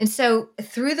 And so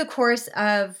through the course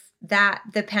of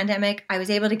the pandemic, I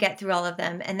was able to get through all of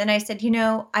them. And then I said,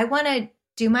 I want to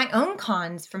do my own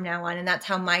cons from now on. And that's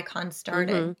how my con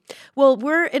started. Mm-hmm. Well,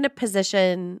 we're in a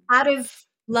position out of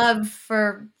love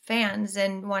for fans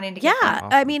and wanting to get them.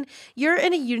 I mean, you're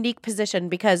in a unique position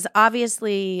because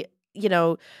obviously,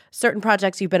 certain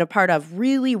projects you've been a part of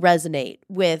really resonate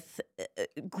with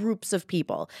groups of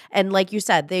people. And like you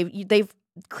said, they've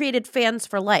created fans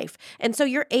for life. And so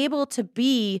you're able to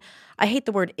be, I hate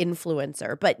the word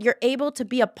influencer, but you're able to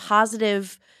be a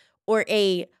positive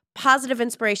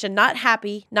inspiration, not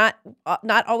happy, not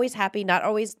always happy, not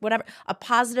always whatever, a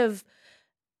positive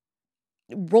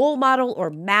role model or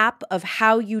map of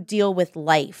how you deal with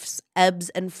life's ebbs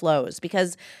and flows.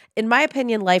 Because in my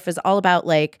opinion, life is all about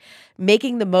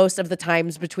making the most of the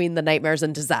times between the nightmares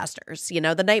and disasters.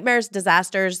 The nightmares,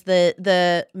 disasters,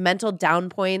 the mental down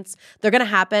points, they're going to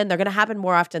happen. They're going to happen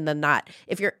more often than not.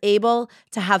 If you're able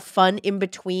to have fun in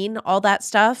between all that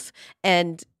stuff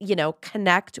and,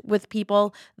 connect with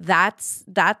people, that's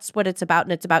what it's about.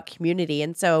 And it's about community.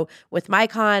 And so with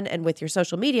MyCon and with your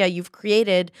social media, you've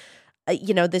created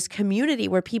this community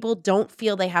where people don't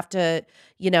feel they have to,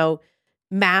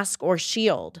 mask or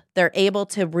shield. They're able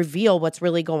to reveal what's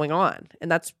really going on.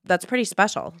 And that's pretty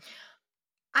special.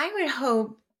 I would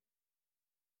hope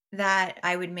that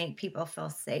I would make people feel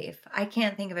safe. I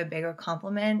can't think of a bigger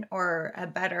compliment or a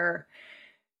better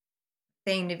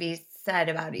thing to be said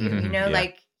about you. You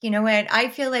know what? I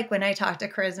feel like when I talk to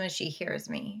Charisma, she hears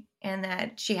me and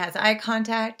that she has eye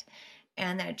contact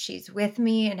and that she's with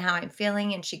me and how I'm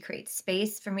feeling, and she creates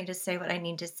space for me to say what I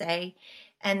need to say.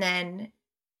 And then,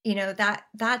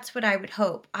 that's what I would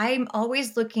hope. I'm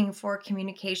always looking for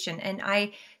communication, and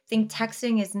I think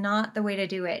texting is not the way to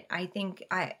do it. I think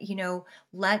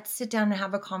let's sit down and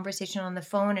have a conversation on the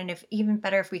phone. And if even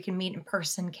better, if we can meet in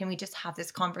person, can we just have this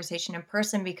conversation in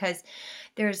person? Because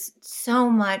there's so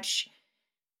much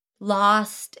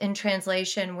lost in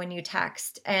translation when you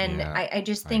text. And I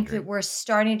just think that we're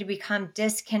starting to become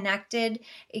disconnected.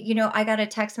 I got a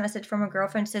text message from a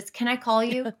girlfriend says, "Can I call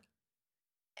you?"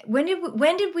 When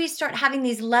did we start having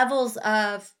these levels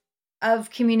of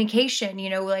communication?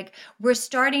 We're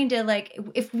starting to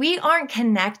if we aren't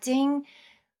connecting,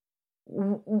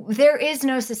 there is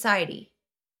no society.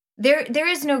 There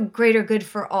is no greater good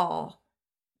for all.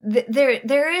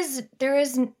 There is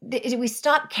we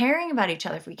stop caring about each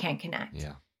other if we can't connect.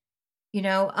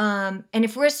 And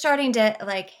if we're starting to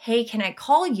hey, can I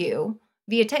call you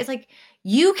via text?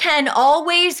 You can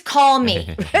always call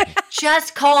me.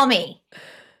 Just call me.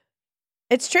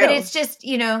 It's true. But it's just,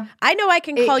 I know I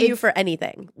can call you for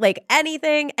anything.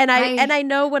 Anything. And I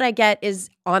know what I get is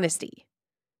honesty.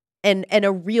 And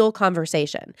a real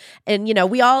conversation. And, we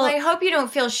all... Well, I hope you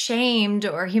don't feel shamed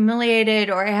or humiliated,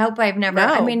 or I hope I've never... No.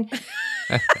 I mean...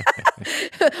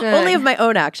 Only of my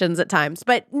own actions at times.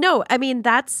 But no, I mean,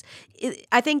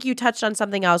 I think you touched on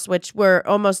something else, which we're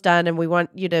almost done, and we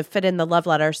want you to fit in the love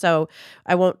letter, so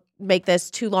I won't make this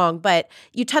too long, but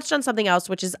you touched on something else,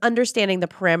 which is understanding the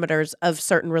parameters of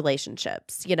certain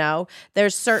relationships.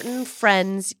 There's certain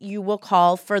friends you will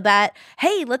call for that,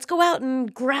 hey, let's go out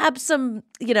and grab some,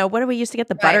 what do we used to get,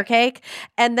 the butter cake?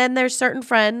 And then there's certain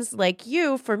friends like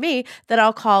you, for me, that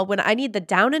I'll call when I need the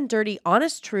down and dirty,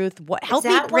 honest truth. Help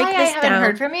me break this down. I haven't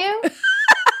heard from you?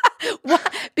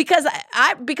 Because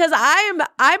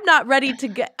I'm not ready to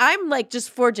get. I'm like just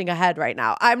forging ahead right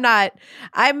now.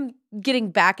 I'm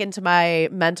getting back into my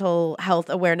mental health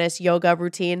awareness yoga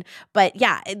routine. But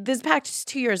yeah, this past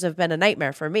 2 years have been a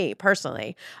nightmare for me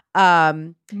personally.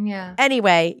 Yeah.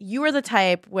 Anyway, you are the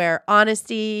type where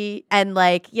honesty and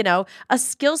a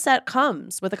skill set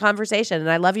comes with a conversation, and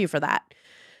I love you for that.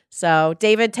 So,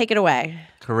 David, take it away.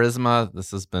 Charisma,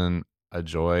 this has been a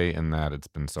joy in that it's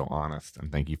been so honest,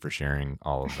 and thank you for sharing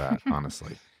all of that.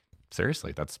 Honestly,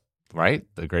 seriously, that's right.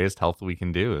 The greatest health we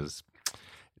can do is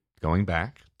going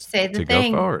back Say the to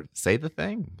thing. go forward. Say the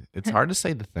thing. It's hard to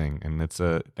say the thing, and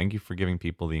thank you for giving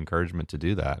people the encouragement to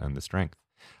do that and the strength.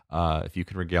 If you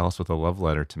could regale us with a love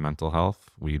letter to mental health,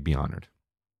 we'd be honored.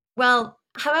 Well,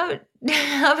 how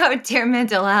about Dear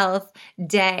Mental Health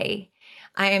Day?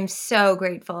 I am so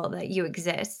grateful that you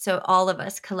exist, so all of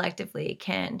us collectively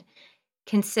can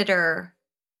consider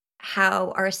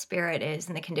how our spirit is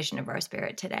and the condition of our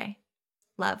spirit today.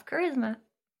 Love, Charisma.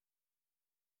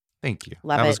 Thank you.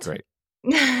 Love that it. was great.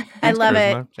 I Thanks, love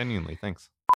Charisma. it. Genuinely, thanks.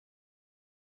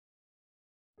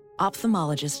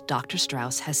 Ophthalmologist Dr.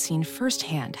 Strauss has seen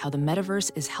firsthand how the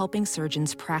metaverse is helping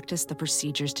surgeons practice the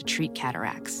procedures to treat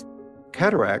cataracts.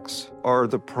 Cataracts are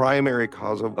the primary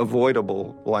cause of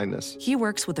avoidable blindness. He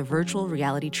works with a virtual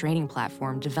reality training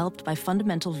platform developed by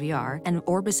Fundamental VR and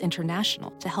Orbis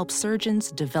International to help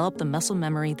surgeons develop the muscle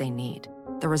memory they need.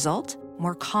 The result?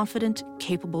 More confident,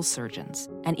 capable surgeons.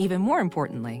 And even more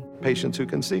importantly, Patients who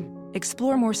can see.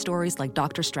 explore more stories like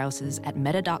Dr. Strauss's at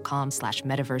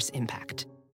meta.com/metaverseimpact.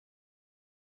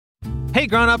 Hey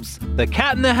grown-ups, the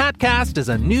Cat in the Hat Cast is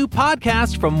a new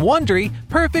podcast from Wondery,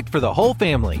 perfect for the whole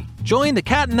family. Join the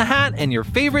Cat in the Hat and your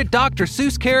favorite Dr.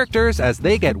 Seuss characters as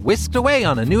they get whisked away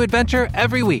on a new adventure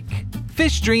every week.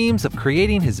 Fish dreams of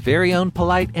creating his very own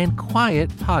polite and quiet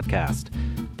podcast.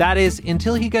 That is,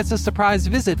 until he gets a surprise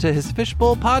visit to his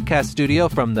Fishbowl podcast studio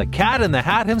from the Cat in the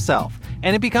Hat himself,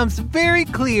 and it becomes very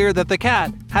clear that the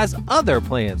cat has other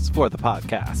plans for the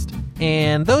podcast.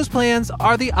 And those plans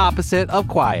are the opposite of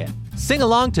quiet. Sing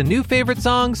along to new favorite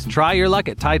songs, try your luck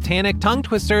at Titanic tongue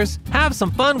twisters, have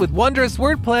some fun with wondrous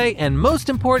wordplay, and most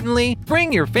importantly,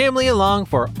 bring your family along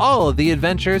for all of the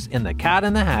adventures in the Cat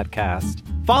in the Hat Cast.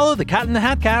 Follow the Cat in the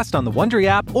Hat Cast on the Wondery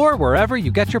app or wherever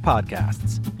you get your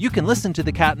podcasts. You can listen to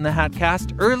the Cat in the Hat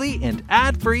Cast early and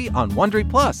ad-free on Wondery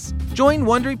Plus. Join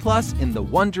Wondery Plus in the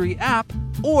Wondery app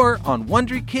or on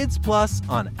Wondery Kids Plus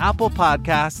on Apple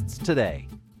Podcasts today.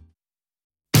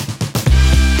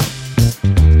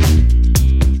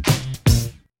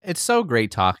 It's so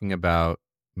great talking about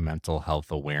mental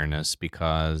health awareness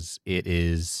because it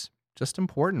is just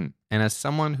important. And as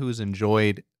someone who's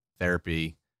enjoyed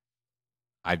therapy,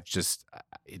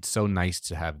 it's so nice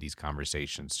to have these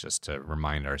conversations just to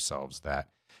remind ourselves that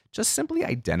just simply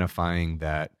identifying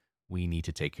that we need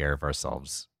to take care of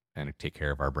ourselves and take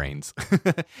care of our brains.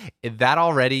 That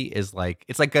already is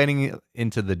it's like getting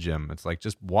into the gym. It's like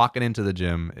just walking into the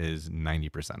gym is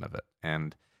 90% of it.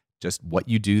 And just what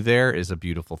you do there is a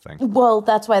beautiful thing. Well,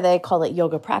 that's why they call it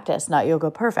yoga practice, not yoga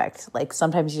perfect. Like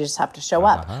sometimes you just have to show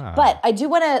up. But I do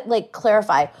want to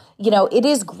clarify, it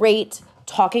is great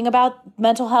talking about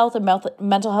mental health and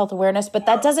mental health awareness, but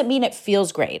that doesn't mean it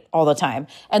feels great all the time.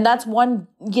 And that's one,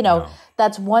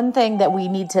 that's one thing that we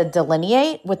need to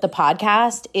delineate with the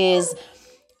podcast is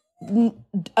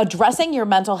addressing your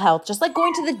mental health, just like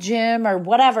going to the gym or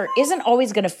whatever, isn't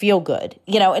always going to feel good.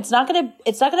 It's not going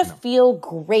to feel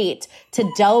great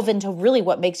to delve into really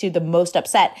what makes you the most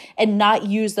upset and not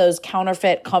use those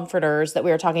counterfeit comforters that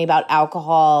we were talking about,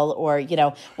 alcohol or,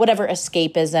 whatever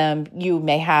escapism you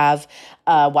may have,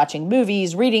 watching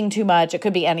movies, reading too much. It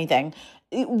could be anything.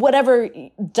 Whatever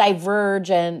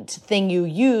divergent thing you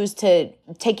use to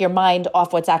take your mind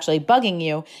off what's actually bugging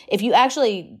you, if you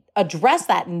actually address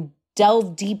that and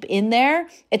delve deep in there,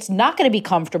 it's not going to be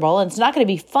comfortable and it's not going to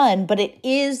be fun, but it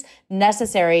is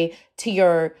necessary to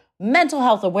your mental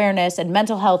health awareness and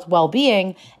mental health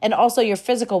well-being and also your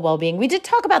physical well-being. We did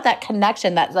talk about that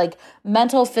connection, that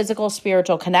mental, physical,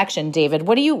 spiritual connection. David,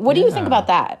 what do you think about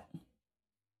that?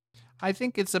 I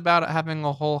think it's about having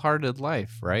a wholehearted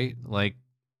life, right?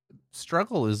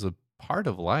 Struggle is a part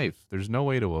of life. There's no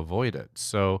way to avoid it.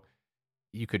 So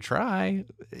you could try.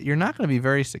 You're not going to be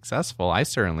very successful. I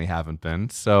certainly haven't been.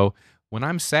 So when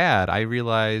I'm sad, I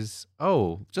realize,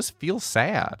 just feel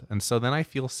sad. And so then I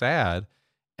feel sad.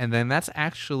 And then that's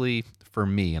actually, for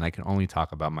me, and I can only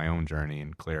talk about my own journey.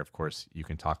 And Claire, of course, you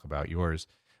can talk about yours.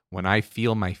 When I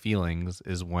feel my feelings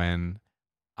is when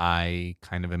I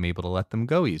kind of am able to let them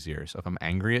go easier. So if I'm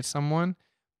angry at someone,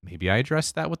 maybe I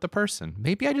address that with the person.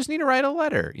 Maybe I just need to write a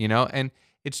letter, and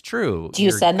It's true. Do you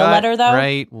Your send the gut, letter though?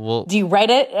 Right. Well, do you write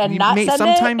it and not send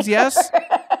sometimes it? yes.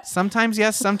 Sometimes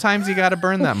yes. Sometimes you got to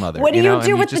burn that mother. What do you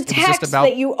do and with the text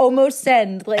that you almost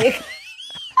send? Like,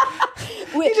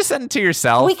 you just send it to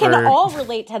yourself. We can all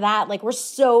relate to that. Like, we're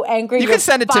so angry. You can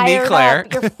send it to me, Claire.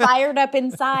 You're fired up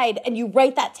inside, and you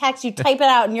write that text. You type it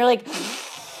out, and you're like,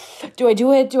 "Do I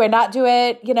do it? Do I not do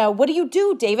it?" What do you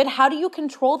do, David? How do you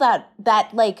control that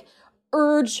like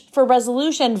urge for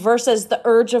resolution versus the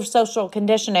urge of social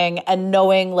conditioning and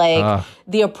knowing like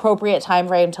the appropriate time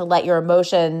frame to let your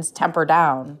emotions temper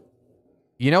down?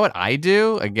 You know what I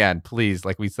do? Again, please,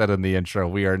 like we said in the intro,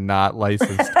 we are not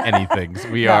licensed anything.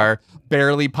 We are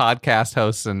barely podcast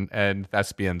hosts and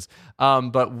thespians.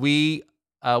 But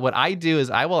what I do is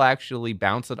I will actually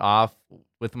bounce it off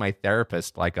with my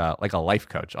therapist like a life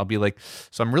coach. I'll be like,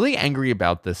 so I'm really angry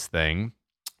about this thing,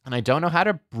 and I don't know how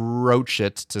to broach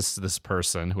it to this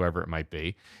person, whoever it might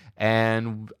be.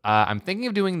 And I'm thinking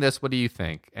of doing this. What do you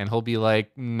think? And he'll be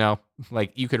like, no,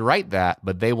 like you could write that,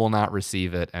 but they will not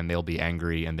receive it and they'll be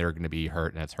angry and they're going to be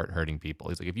hurt and it's hurting people.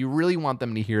 He's like, if you really want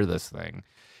them to hear this thing,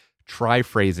 try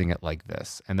phrasing it like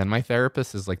this. And then my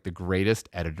therapist is like the greatest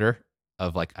editor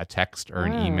of like a text or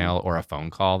an email or a phone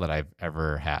call that I've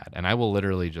ever had. And I will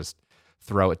literally just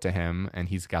throw it to him and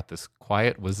he's got this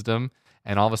quiet wisdom.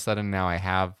 And all of a sudden now I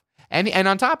have, and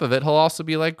on top of it, he'll also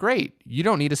be like, great, you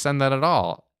don't need to send that at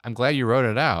all. I'm glad you wrote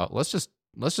it out. Let's just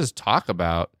talk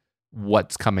about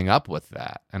what's coming up with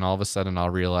that. And all of a sudden I'll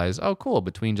realize, oh, cool.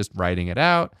 Between just writing it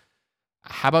out.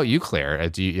 How about you, Claire?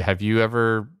 Have you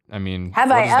ever, I mean, what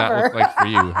does ever? that look like for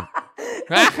you?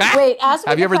 Wait, ask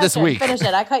me have you ever question. this week? Finish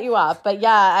it. I cut you off. But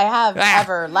yeah, I have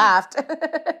ever laughed.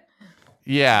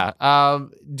 Yeah.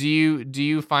 Do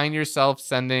you find yourself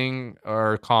sending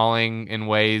or calling in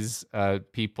ways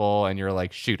people and you're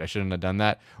like, shoot, I shouldn't have done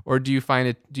that? Or do you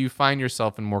find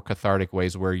yourself in more cathartic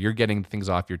ways where you're getting things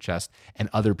off your chest and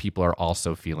other people are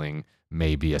also feeling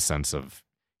maybe a sense of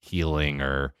healing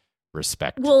or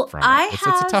respect from it? It's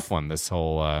a tough one, this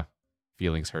whole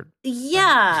feelings hurt.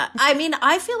 Yeah. I mean,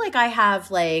 I feel like I have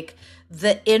like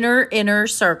the inner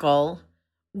circle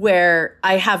where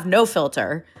I have no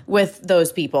filter with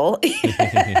those people.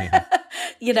 The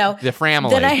family.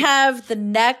 Then I have the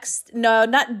next, no,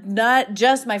 not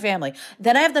just my family.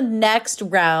 Then I have the next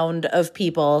round of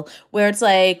people where it's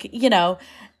like,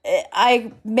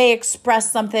 I may express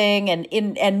something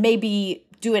and maybe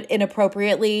do it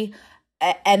inappropriately.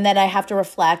 And then I have to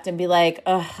reflect and be like,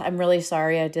 oh, I'm really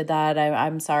sorry I did that.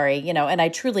 I'm sorry, and I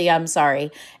truly am sorry.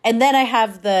 And then I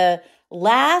have the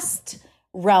last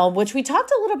realm, which we talked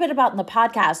a little bit about in the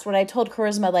podcast when I told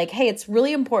Charisma, like, hey, it's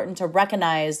really important to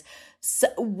recognize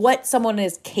what someone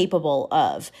is capable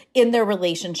of in their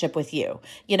relationship with you,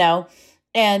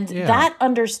 and that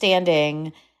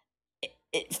understanding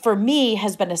for me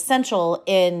has been essential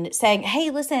in saying, hey,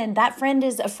 listen, that friend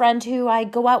is a friend who I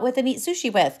go out with and eat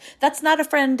sushi with. That's not a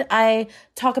friend I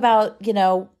talk about,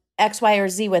 X, Y, or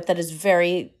Z with that is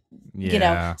very,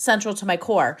 central to my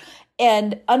core.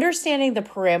 And understanding the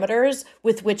parameters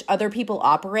with which other people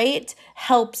operate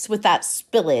helps with that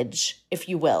spillage, if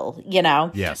you will,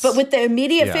 Yes. But with the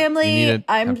immediate family,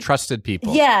 I'm trusted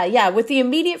people. Yeah. With the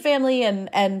immediate family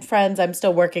and friends, I'm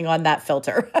still working on that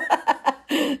filter.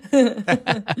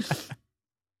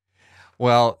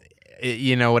 Well,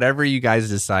 whatever you guys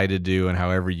decide to do and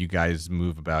however you guys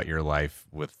move about your life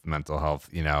with mental health,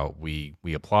 we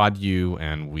applaud you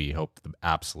and we hope the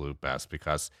absolute best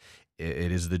because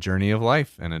it is the journey of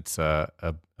life and it's a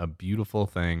beautiful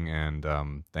thing. And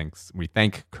we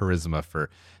thank Charisma for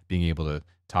being able to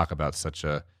talk about such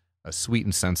a sweet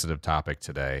and sensitive topic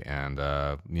today. And,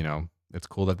 it's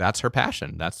cool that that's her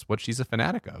passion. That's what she's a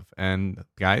fanatic of. And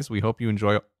guys, we hope you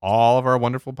enjoy all of our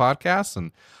wonderful podcasts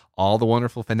and all the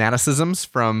wonderful fanaticisms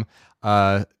from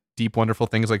deep, wonderful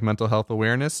things like mental health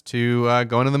awareness to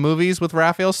going to the movies with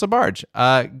Raphael Sabarge.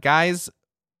 Guys,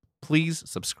 please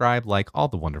subscribe, like all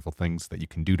the wonderful things that you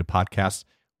can do to podcasts.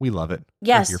 We love it.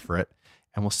 Yes. We're here for it.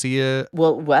 And we'll see you.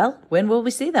 Well, when will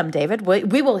we see them, David?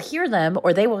 We will hear them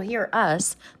or they will hear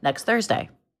us next Thursday.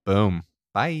 Boom.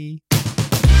 Bye.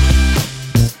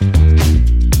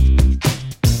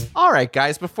 All right,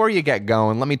 guys, before you get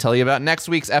going, let me tell you about next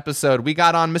week's episode. We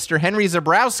got on Mr. Henry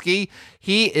Zabrowski.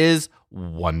 He is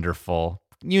wonderful.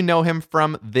 You know him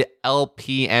from the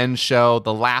LPN show,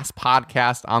 the last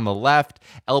podcast on the left,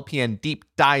 LPN Deep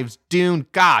Dives Dune.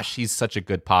 Gosh, he's such a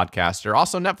good podcaster.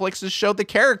 Also, Netflix's show The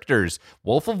Characters,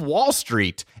 Wolf of Wall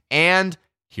Street, and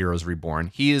Heroes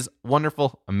Reborn. He is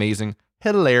wonderful, amazing,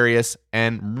 hilarious,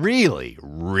 and really,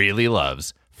 really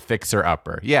loves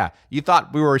fixer-upper. Yeah, you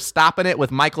thought we were stopping it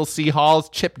with Michael C. Hall's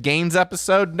Chip Gaines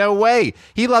episode? No way.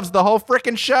 He loves the whole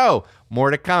frickin' show.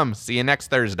 More to come. See you next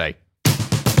Thursday.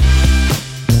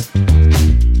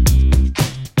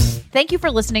 Thank you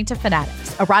for listening to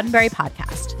Fanatics, a Roddenberry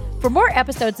podcast. For more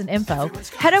episodes and info,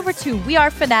 head over to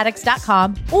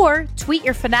wearefanatics.com or tweet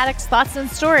your Fanatics thoughts and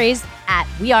stories at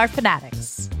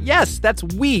wearefanatics. Yes, that's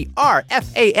We Are,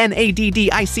 FANADDICTS.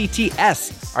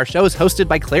 Our show is hosted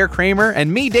by Claire Kramer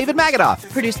and me, David Magadoff.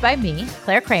 Produced by me,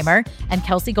 Claire Kramer, and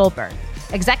Kelsey Goldberg.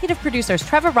 Executive producers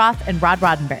Trevor Roth and Rod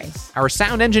Roddenberry. Our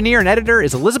sound engineer and editor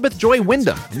is Elizabeth Joy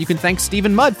Wyndham, and you can thank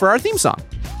Stephen Mudd for our theme song.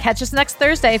 Catch us next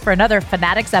Thursday for another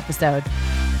Fanatics episode.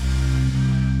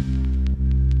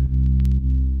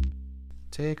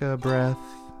 Take a breath.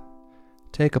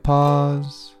 Take a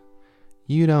pause.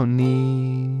 You don't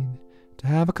need to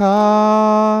have a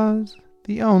cause.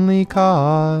 The only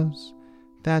cause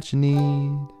that you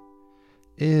need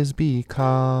is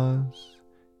because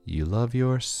you love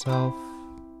yourself.